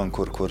ndryshon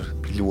kur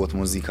luot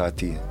muzika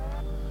ati.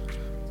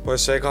 Po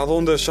e se e ka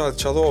dhonde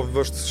që do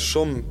vështë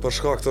shumë për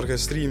shkak të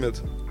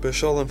orkestrimit. Për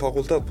shallë në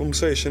fakultet, po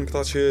mësejshin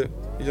këta që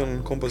janë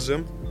në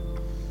kompozim.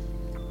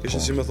 Ishin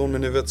si me thonë me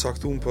një vetë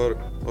caktum për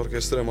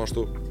orkestrim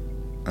ashtu.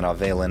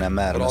 Ravellin e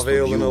merë në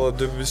studiu. Ravellin edhe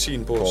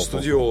Debussin, po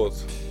studiohet.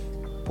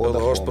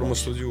 Edhe është për më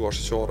studiu,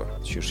 ashtë qare.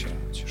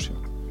 Qyshja.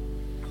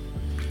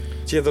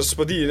 Tjetër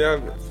s'pëdi,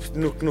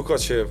 nuk ka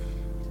që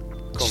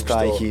Qëta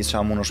i ki që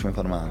amun është me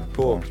përmanë.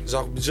 Po,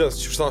 gjithë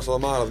që shtash edhe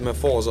marrët me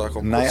faza.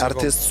 Naj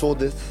artist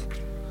sodit?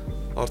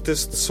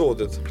 Artist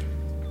sodit.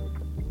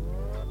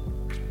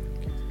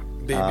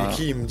 Baby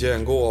Kim gje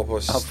ngoa, po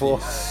Apo,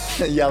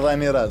 ja dhe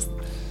një rast.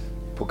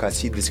 Po ka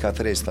qitë diçka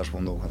të rejtë tash po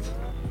ndohet.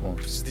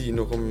 S'di,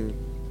 nuk kom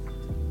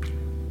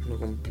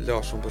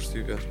plashun për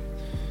shtypje.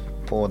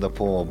 Po dhe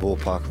po, bo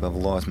pak dhe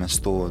vëllat me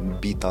shto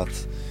bitat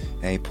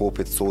e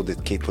hip-hopit sodit,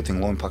 kejt po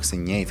t'inglojnë pak se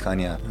njejt ka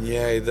njerë.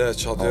 Njejt dhe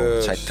që atë...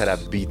 Qaj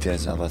trap bitje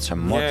që edhe që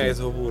moti. Njejt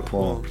dhe burë,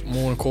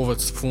 Mu në kove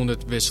të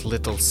fundit veç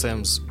Little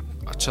Sims.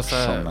 Që the...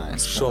 Shumë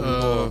nice. Shumë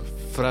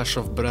fresh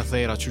of breath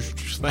air,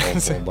 qysh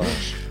Po,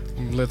 bash.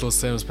 Little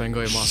Sims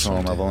pengoj ma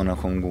Shumë, shumë. edhe unë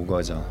kom gu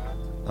goxha.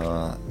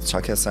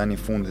 Qa ke sa një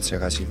fundit që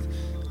ka qit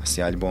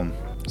si album,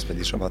 s'pe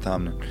di shumë pa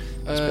tamnin.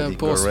 S'pe di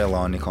po,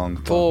 Gorilla o një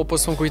kong. Po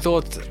s'm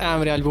kujtohet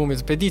emri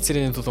albumit, pe di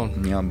cilin të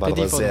thonë. Një Pe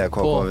di, bardhaze,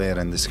 po, ko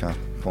veren diçka.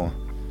 Po.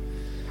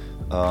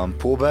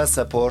 Po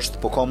se po është,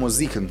 po ka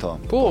muzikën to.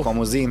 Po. Ka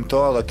muzikën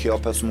to dhe kjo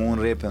pes mu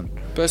në repin.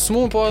 Pes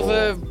mu, po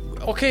edhe,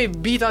 okej,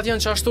 beatat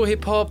janë qashtu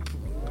hip-hop,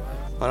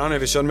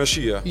 Ananevis janë me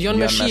shije. janë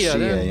me shia,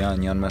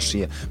 janë me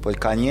shije. Po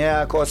ka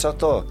një ka që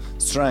ato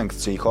strength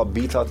që i ka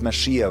bitat me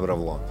shije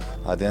vërëvlo.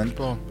 Adin?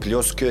 Po.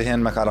 Plus kjo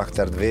hen me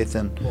karakter të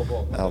vetin.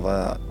 Po.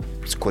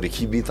 Edhe kur i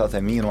ki bitat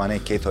e mirë, ma ne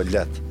keto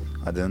let.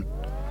 Adin?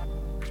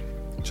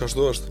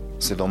 Qashtu është?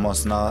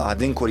 Sidomos na,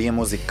 adin kur je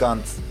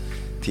muzikant,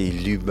 ti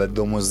lybe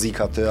do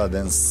muzika të,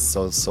 adin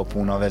so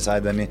puna veç,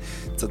 adin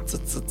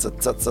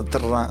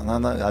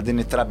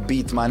një trap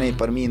beat ma ne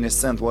për mi një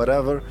synth,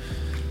 whatever.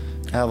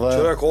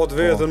 Qëre ka të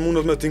vetën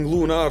mundet me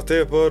tinglu në artë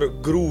për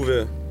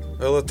gruve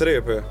edhe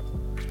trepe.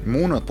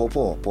 Mundet,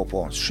 po,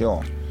 shjo.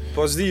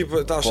 Po s'di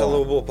tash edhe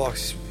u bo pak.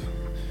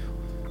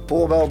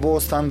 Po bo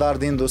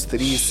standard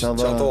industrisë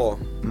edhe Qato.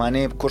 ma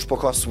ne kush po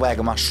ka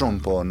swag ma shumë,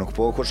 po nuk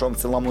po kush om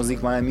cilla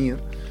muzik ma e mirë.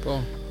 po.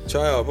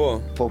 Qaja,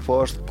 po. Po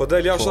është. Po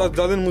del jashtë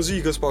dalin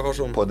muzikës pak a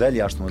shumë. Po del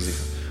jashtë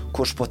muzikë.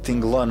 Kush po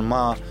tinglon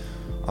ma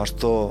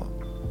ashtu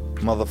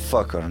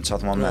motherfucker në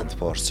qatë moment,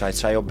 po është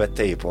qajo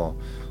betej, po.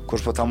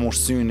 Kush po ta mush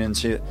synin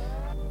që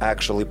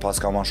actually pas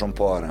ka ma shumë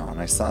pare,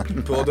 në i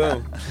sanë. Po dhe.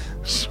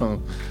 Shumë.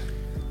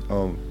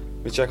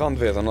 Me që e kanë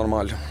të vetën,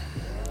 normal.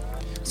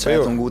 Qa e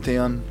të nguti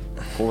janë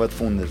kove të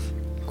fundit?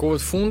 Kove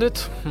të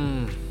fundit,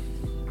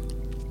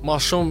 ma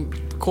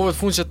shumë, kove të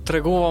fundit që të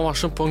tregova ma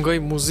shumë po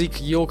ngoj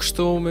muzik, jo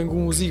kështu me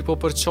ngu muzik, po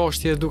për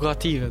qashtje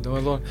edukative, do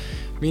me thonë,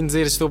 mi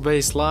nëzirë qëto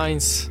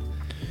basslines,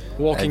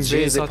 walking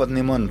Jay-Z bassat. po të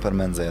nimën për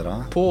me nëzera?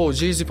 Po,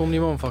 Jay-Z po më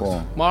nimon fakt.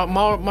 Po.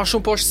 Ma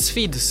shumë po është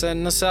sfidë, se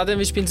nëse adem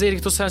vish pinzeri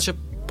këto sen që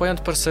po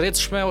janë të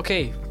përsëritshme,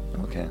 okej.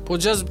 Po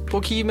jazz po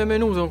ki me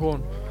minutë në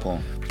konë. Po.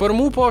 Për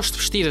mu po është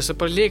vështirë, se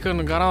për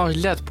lekën gara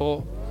është let, po.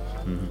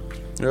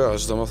 Ja,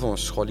 që do më thonë,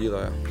 s'ka lidha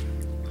ja.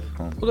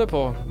 Po dhe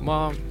po,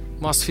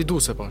 ma sfidu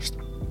se po është.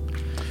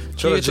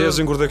 Qëre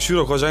jazzin kur të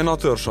këshyro, ka gjaj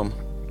natër shumë.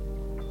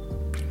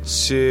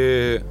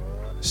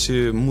 Si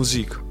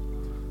muzik.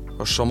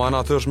 është shumë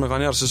natërshme ka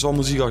njerë se sa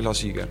muzika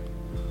klasike.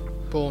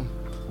 Po.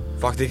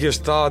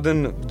 Faktikisht ta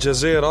adin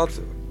gjezerat,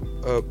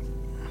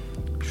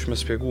 që me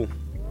spjegu.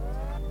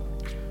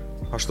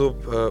 Ashtu,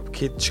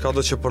 kitë qka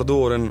do që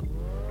përdorin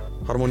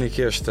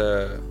harmonikisht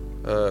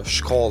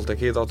shkallët e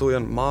kitë ato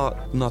janë ma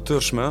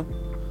natërshme,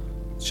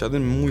 që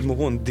adin mujtë më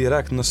konë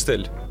direkt në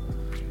stil.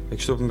 E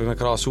kështu me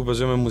krasu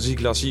për gjë me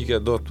muzikë klasike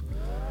do të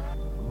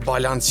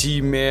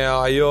balancime,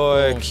 ajo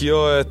e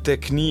kjo e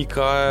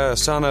teknika e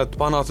senet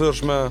pa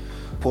natërshme.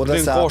 Po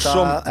dhe se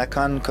ata e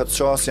kanë këtë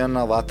qasjen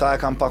edhe ata e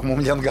kanë pak mu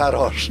mljen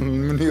garash në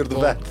mënyrë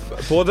të vetë.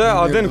 Po dhe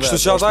adin kështu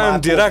që ata e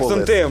në direkt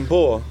në temë,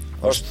 po.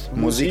 është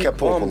muzike e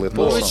popullit.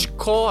 Po veç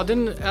ka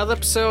adin edhe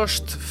pse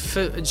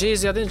është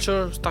jazzi adin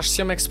që tash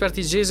jam ekspert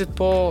i jazzit,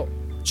 po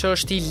që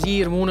është i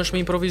lirë, mund është me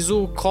improvizu,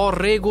 ka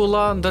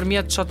regula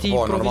ndërmjet qati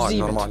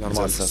improvizimit.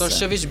 Normal. Së është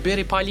që veç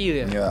beri pa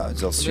lidhje. Ja,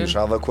 gjithësysh,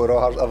 edhe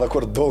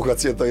kur doka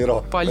që të i ro.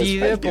 Pa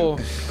lidhje,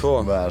 po.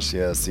 Bash,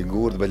 je,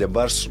 sigur, bele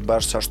bash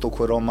që ashtu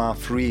kur ma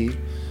free,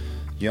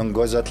 jënë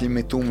gojgjat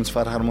limitum në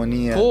qëfar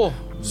harmonie. Po.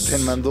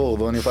 Din me ndohë,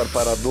 do një farë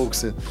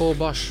paradoksit. Po,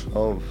 bash.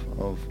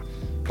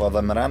 Po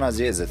edhe më rana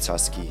gjezit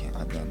qaski,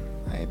 adën.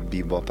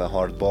 Bebop e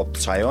hard bop,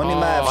 qajoni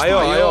me ajo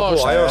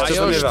është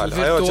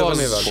qëtë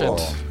nivel.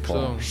 Po,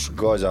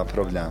 shgogja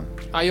problem.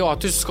 Ajo,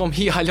 aty s'kom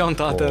hi halon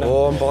të atërë. Po,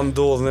 më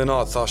bandodh në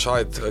natë, thash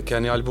hajt, ke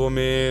një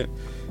albumi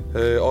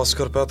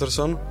Oscar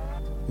Peterson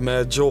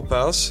me Joe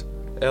Pass,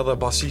 edhe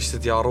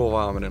basistit ja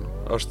rova emrin.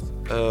 është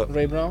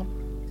Ray Brown?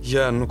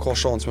 Nuk ka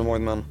shans me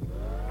mojtë men.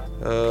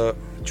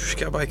 Qysh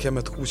ke baj ke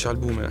me të kuqë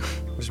albume,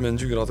 është me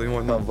ngjyra të i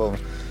mojtë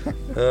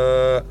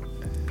men.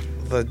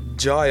 The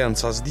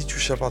Giants, as di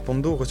qysh e pat po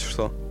mdo këtë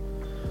qështo.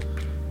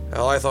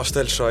 Edhe a i thash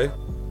tel shaj,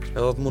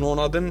 edhe të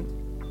munon adin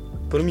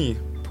për mi.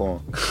 Po.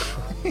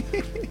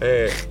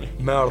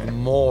 Merdh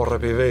marrë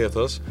për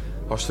vetës,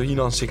 ashtu i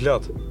në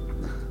siklet.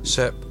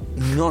 Se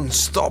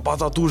non-stop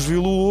ata tu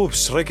zhvillu,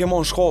 s'reke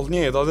mon shkallë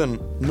njët, adin,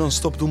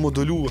 non-stop tu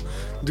modelu.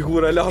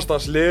 Dikur e lasht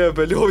tash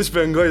lepe, lovis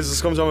për ngaj,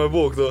 se s'kom qa me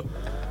bo këtë.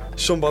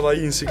 Shumë pata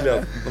i në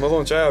siklet. Në me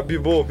thonë që aja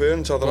bebopi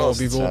në qatë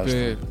rast.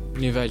 Bebopi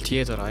nivel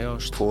tjetër, ajo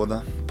është. Po da,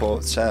 po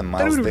që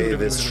Miles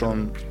Davis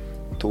shumë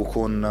të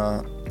ukun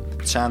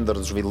qendër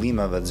të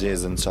zhvillimeve të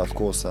jazzin qatë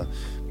kose.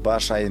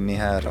 Basha i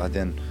njëherë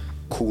adin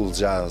cool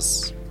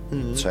jazz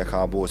që e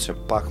ka bo që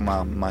pak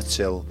ma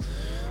chill.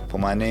 Po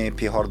ma ne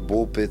pi hard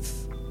bopit,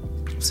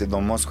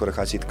 sidomos kër e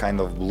ka qitë Kind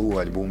of Blue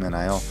albumin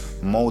ajo,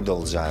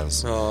 modal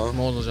jazz.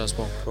 Modal jazz,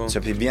 po. Që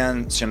pi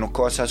bjen që nuk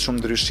ka qatë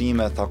shumë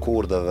ndryshime të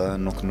akordeve,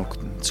 nuk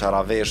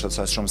qaraveshët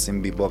qatë shumë si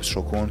bebop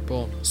shokun.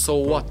 Po, so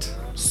what?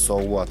 So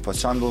what? Po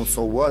që ndonë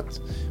so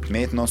what?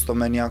 Me të nësto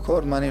me një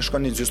akord, ma një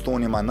shko një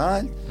gjystoni ma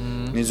nalë,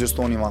 një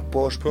gjystoni ma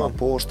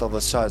poshtë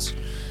edhe qaq.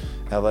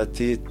 Edhe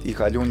ti i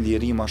kalon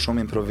liri ma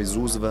shumë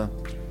improvizuesve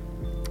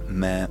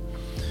me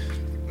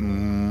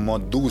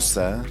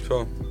moduse.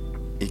 Po.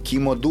 I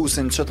ki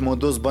modusin që të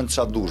modus bën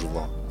qa dush,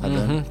 vlo.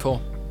 Po.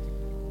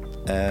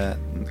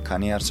 Ka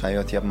njerë që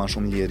ajo t'jep ma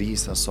shumë liri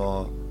se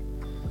so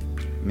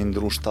mi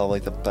ndru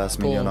 75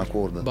 milion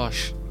akorde.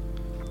 Bash.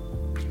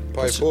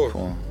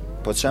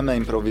 Po që me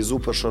improvizu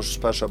për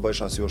shpesh e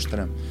bëjsh asjo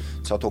shtrim.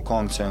 Që ato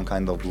kongë që janë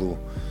kind of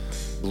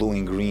blue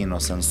and green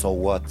ose në So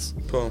What.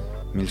 Po.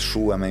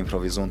 Milshu e me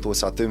improvizu në tu,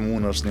 se aty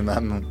mund është një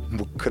me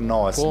më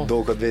kënas,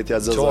 do këtë vetja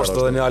gjëzër. Qa është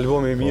edhe një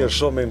album i mirë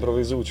shumë me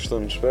improvizu që shtë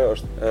në shpe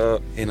është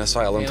In a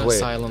Silent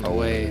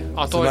Way.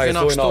 Ato e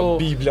kena kështu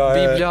Biblia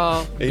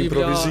e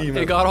improvizime.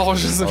 E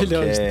garajës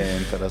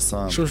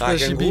Interesant. Shumë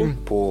shpesh i bim.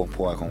 Po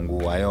e kom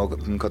gu. Ajo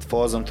në këtë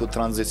fazën të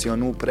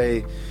tranzicionu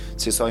prej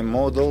sisoj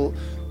model,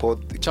 po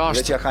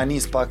veç ja ka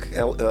nis pak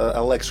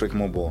electric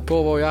më bo.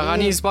 Po, ja ka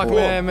nis pak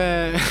me...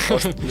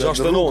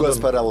 Rrugës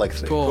për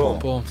electric.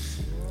 Po.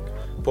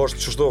 Po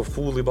është qështo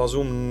full i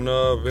bazum në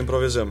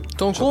improvizim.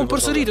 Ton kohën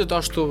përsëritet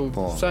ashtu,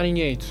 sa një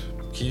njëjtë.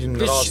 Ki në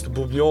rast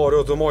bubnjore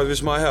o të majtë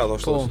vish ma hedh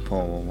ashtu.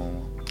 Po.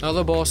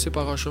 Edhe basi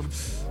pak a shumë,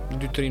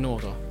 2-3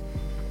 nota.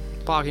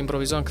 Pak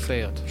improvizon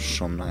këthejet.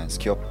 Shumë nice.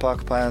 Kjo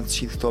pak pa e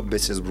qitë këto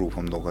Bitches Brew,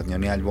 po mdokët,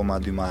 një album a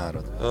 2 ma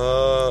herët.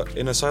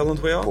 In a Silent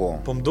Way,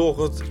 po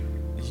mdokët...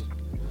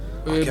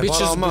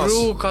 Bitches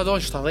Brew ka do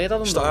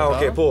 70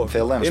 Okej, po.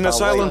 In a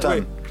Silent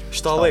Way.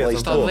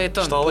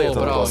 70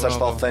 po, se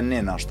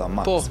 79 ashta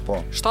max, po.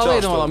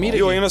 70 më mirë.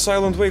 Jo, In a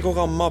Silent Way ko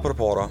ka ma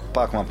përpara.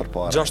 Pak ma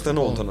përpara.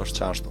 69 është.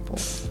 Qashtu, po.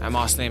 E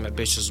mas ne me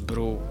Bitches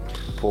Brew.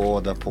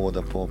 Po.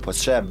 Po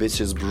që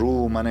Bitches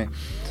Brew, mani,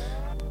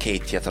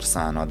 kejt tjetër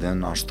sana,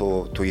 din,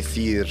 ashtu të i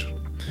thirë,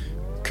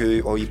 këj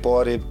o i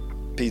pari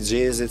pi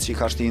gjezit që i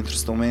ka shti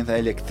instrumente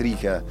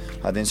elektrike,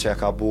 adin që ja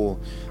ka bu,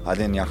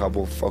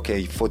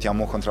 okej, fotja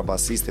mo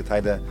kontrabasistit,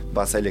 hajde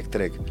bas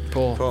elektrik.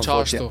 Po,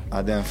 qashtu.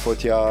 Adin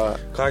fotja...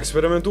 Ka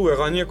eksperimentu, e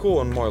ka një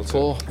kohën, Miles.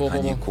 Po. Ka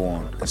një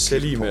kohën.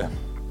 Selime.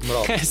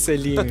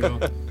 Selime,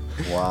 po.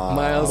 Wow.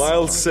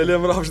 Miles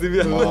Selim rafsh di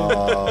vjen.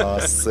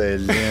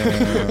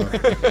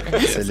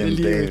 Selim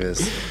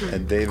Davis.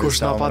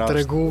 Kush na pa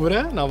tregu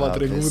bre? Na pa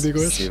tregu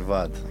dikush?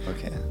 Sivad,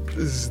 okej.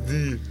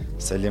 Zdi.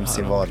 Selim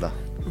Sivada.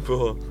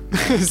 Po.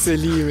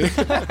 Selimi.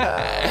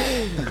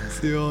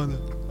 Sivada.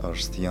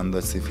 Është janë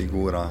do si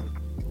figura.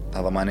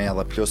 Edhe mane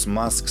edhe plus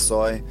mas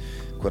kësaj,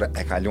 kur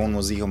e kalon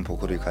muzikën, po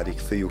kur i ka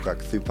rikëthy, ka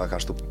këthy pak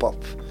ashtu pop.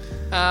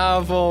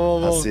 Po.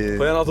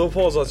 Po janë ato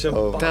pozat që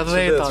të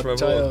dhejta,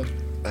 qajo.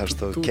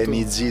 Ashtu,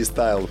 Kenny G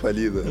style,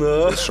 palide.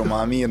 Shumë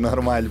a mirë,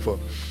 normal, po.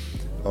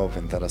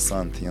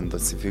 Interesant, janë do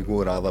si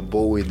figura, edhe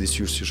Bowie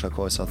diqysh që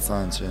shakoj sa të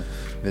sanë që...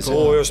 Po,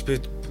 është për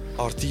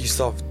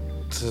artista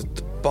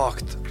të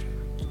pakt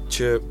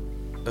që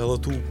edhe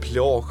tu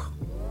plak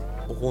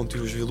o konë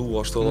t'ju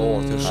zhvillu ashtu dhe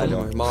arti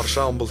shumë. Marrë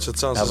shambull që të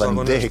sanë se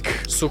zakonisht. Edhe ndek.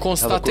 Su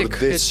konë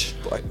statik, heq.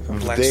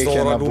 Black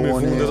Star albumi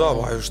fundit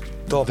apo, është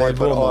top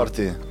albuma.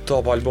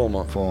 Top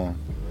albuma. Po.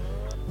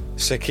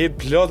 Se ketë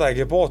plata e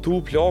ke pa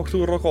tu plak tu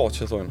rëkat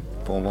që thonë.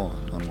 Po,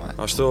 normal.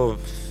 Ashtu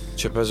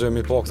që pëzëm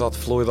i pa këta të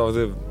flojt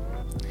dhe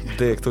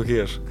dek të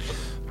kesh.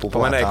 Po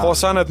mene, ka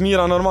sanet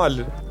mira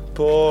normal.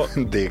 Po...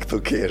 Dek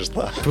të kesh,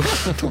 ta.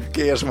 Të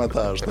kesh me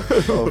ta ashtu.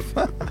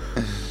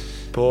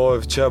 Po,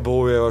 që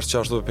boje është që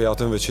ashtu pe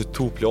atëmve që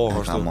tu plak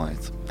ashtu. Ka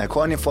majt. E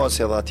ka një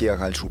fasi edhe ati e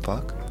ka lëshu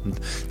pak.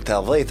 Të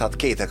dhejtat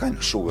kejt e ka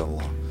në shu e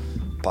vla.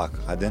 Pak,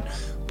 adin.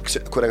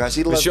 Kër e ka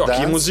qitë Let's Dance...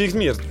 Ki muzikë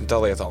mirë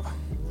të dhejtave.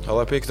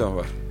 Edhe pe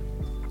këtëmve.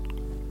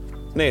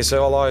 Se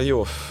valla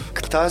jo.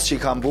 Këta që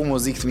i kam bu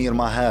muzikë të mirë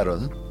ma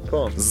herët,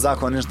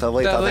 zakonisht të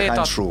dhejtat e ka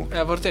në shu.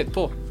 E vërtet,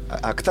 po.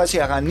 A këta që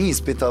ja ka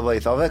njës për të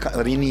dhejtave,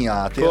 rinia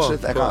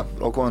atëshit, e ka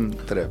okon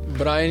të rep.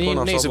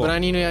 Brianino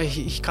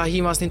ka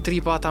himas një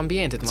tripa atë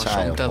ambientit ma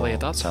shumë të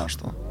dhejtat.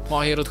 Qashtu.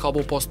 Ma herët ka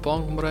bu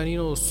post-punk,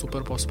 Brianino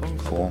super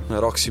post-punk. Po.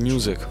 Roxy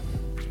Music.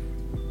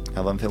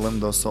 Edhe në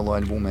fillim do solo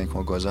albume i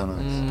ko gojana.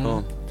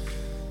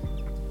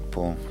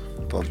 Po.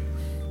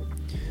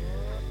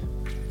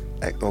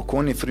 O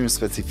konë një frim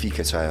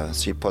specifike qaja,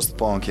 që i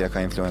post-punk ja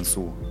ka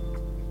influencu.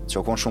 Që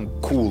o konë shumë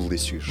cool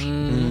diqysh.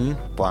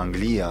 Po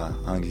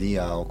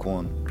Anglia o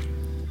konë.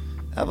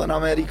 Edhe në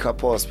Amerika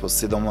po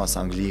sidomos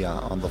Anglia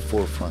on the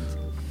forefront.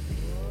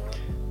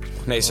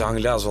 Se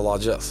Angliaz vëlla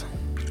gjeth.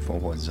 Po,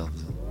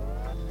 gjeth.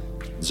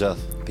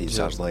 Gjeth, pe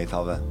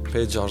 60-ave.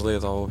 Pe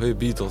 60-ave, pe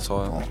Beatles,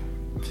 po.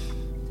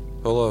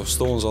 Edhe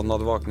Stones atë në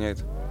atë vak njejt.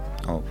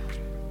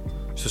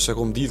 Që se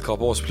kom dit ka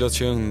pas plët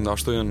që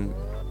ashtu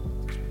jenë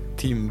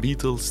Team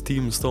Beatles,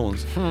 Team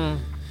Stones.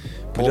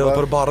 Po edhe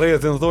për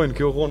barretin thojnë,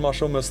 kjo konë ma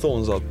shumë me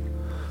Stones atë.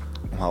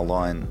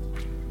 Halojnë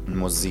në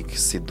muzikë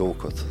si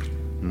dokët.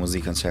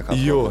 Muzikën që e ka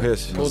jo,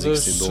 heq. Po dhe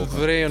së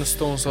vrejën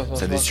Stones atë.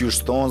 Se dhe qysh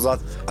Stones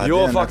atë... Jo,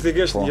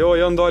 faktikisht,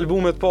 janë do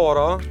albumet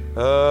para,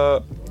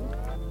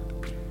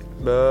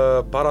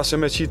 para se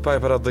me qitë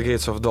Piper at the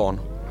Gates of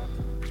Dawn.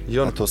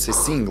 Ato si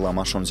singla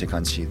ma shumë që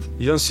kanë qitë.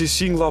 Janë si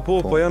singla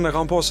po janë e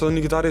kam pas edhe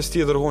një gitarist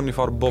tjetër konë një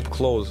farë Bob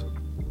Close.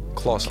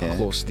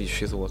 Close, di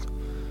që thuat.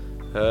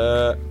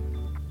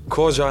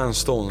 Ko Giant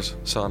Stones,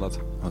 sanat.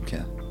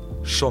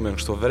 Shumë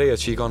kështu vreje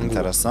që I kanë ngu.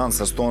 Interesant,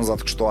 se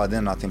stonzat kështu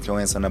adin atë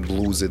influencën e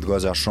bluesit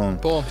goxha shumë.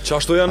 Po,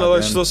 Qashtu janë edhe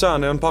qëto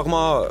sene, janë pak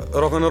ma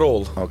rock and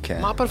roll. Okej.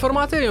 ma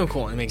performateri unë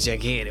konë, Mick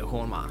Jagger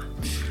unë ma.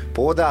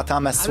 Po dhe ata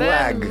me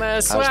swag. me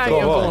swag Ashtu,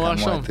 janë po, po, ma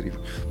kanë shumë. mua trip.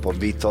 Po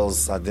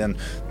Beatles adin,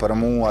 për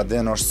mu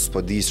adin është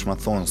s'po dish më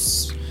thonë.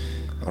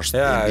 Është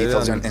Ja,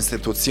 Beatles janë- janë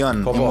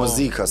institucion Po, I po.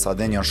 muzikës,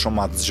 adin janë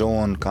shumë atë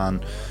gjonë, kanë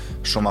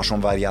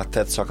shumë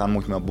variatet që kanë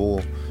mujtë me bo,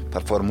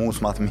 performus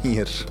më të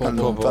mirë, po,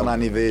 në po. të në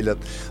nivellet,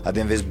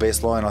 adin veç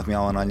baseline atë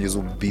mja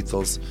analizu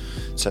Beatles,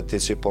 që ti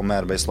që po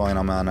merë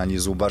baseline me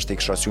analizu, bashkë I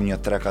kësha që një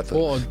 3-4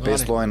 Po,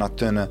 baseline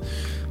atë në,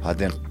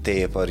 adin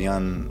tepër,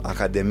 janë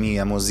akademi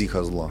e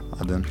muzikës, lo,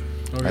 adin.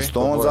 Okay. E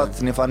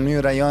Stonesat një farë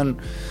mënyre janë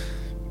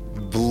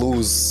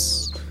blues,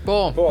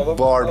 Po,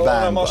 bar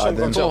band, Ma shumë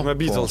adin. kanë qef me Po.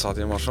 Beatles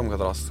atje, ma shumë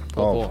këtë rast.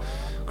 po.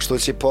 Kështu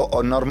që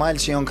po normal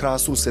që janë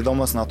krahasu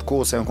sidomos në atë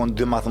kohë se janë konë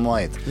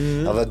 12,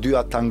 edhe dy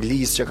atë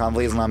anglisë që kanë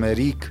vëllezë në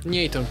Amerikë,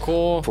 Njëjtën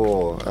ko.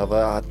 po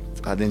edhe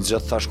adin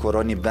gjithë thash kur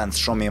një band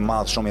shumë I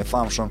madh, shumë I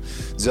famshëm,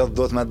 gjithë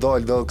do të me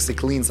dalë do kësi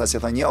klinca që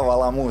thonë jo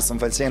valla mu, s'm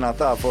pëlqejnë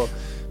ata, po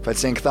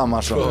pëlqejnë këta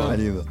ma shumë me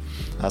lidhë.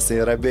 Asi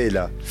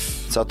rebela,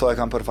 që ato e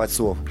kanë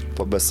përfaqësuar,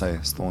 po besoj,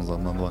 Stonesat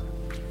më bëj.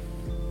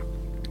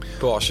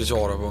 Po,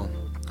 shqeqare, po.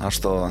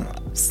 Ashtu,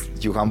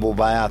 ju kanë bu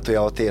baja të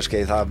ja o tesh,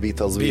 ke I tha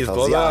Beatles,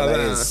 Po, ja, da.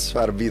 dhe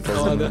shfar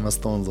Beatles me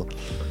Stonesat.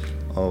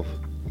 Oh,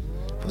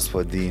 po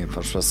s'po di,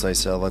 për shpresoj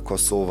që edhe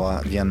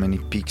Kosova vjen me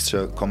një pikë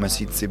që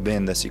komesit si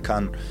bende që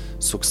kanë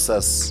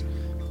sukses,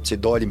 që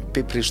dalim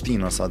pi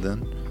Prishtinës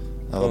adin,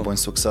 edhe Po.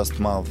 bojnë sukses të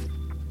madh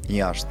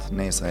jashtë,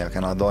 nese, ja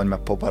kena dalë me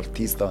pop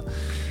artista,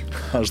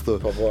 ashtu.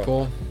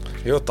 Po.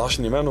 Jo, tash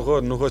një me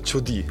nuk është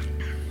qudi.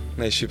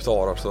 Ne I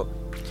shqiptarë, ashtu.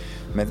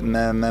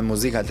 Me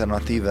muzikë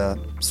alternative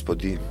s'po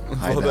di.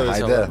 Po, dhe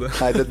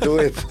Hajde, do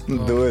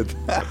it.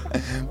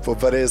 Po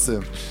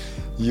paresim.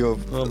 Jo,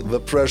 the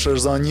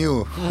pressure's on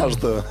you.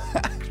 Ashtu.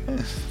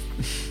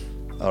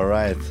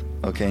 Alright.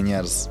 Okay,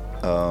 njerëz.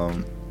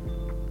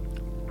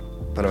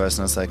 Përveç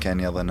nëse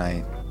keni edhe naj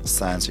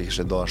sen që I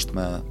kishe dosht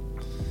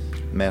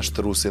me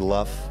shtru si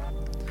laf,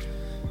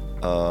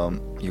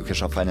 ju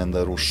kisha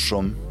falenderu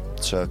shumë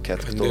që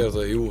ketë këtu. Ndërë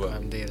dhe juve.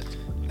 Faleminderit.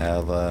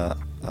 Edhe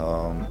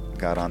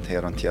garant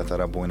herën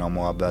tjetër e bujna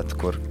muhabet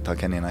kur ta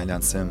keni në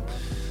lancim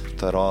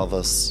të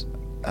radhës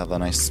edhe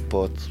në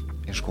spot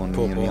I shkon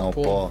Po, mirë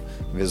po,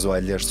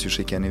 vizualisht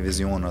që I keni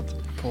vizionet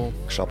Po.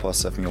 kisha pas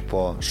se fëmiju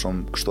po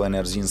shumë kështu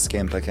energjin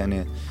s'kem të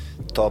keni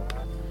top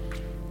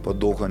po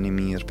doko një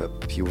mirë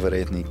për ju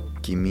vëret një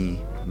kimi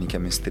një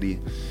kemistri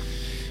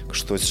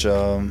kështu që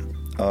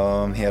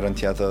herën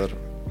tjetër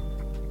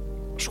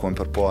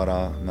shkojmë për para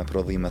me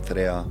prodhime të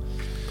reja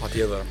Pa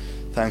tjetër.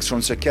 Thanks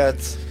shumë që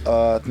ketë,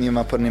 të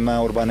njëma për një me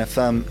Urban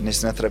FM,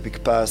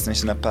 103.5,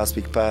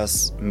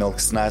 105.5,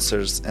 Milk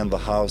Snatchers in the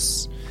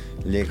house,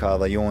 Lekë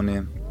dhe Joni,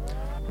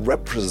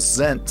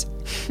 represent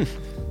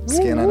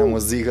skena në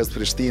muzikës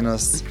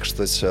Prishtinës,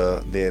 kështu që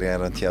deri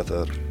herën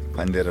tjetër,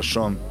 falënderoj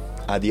shumë,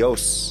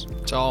 adios.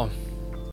 Ciao.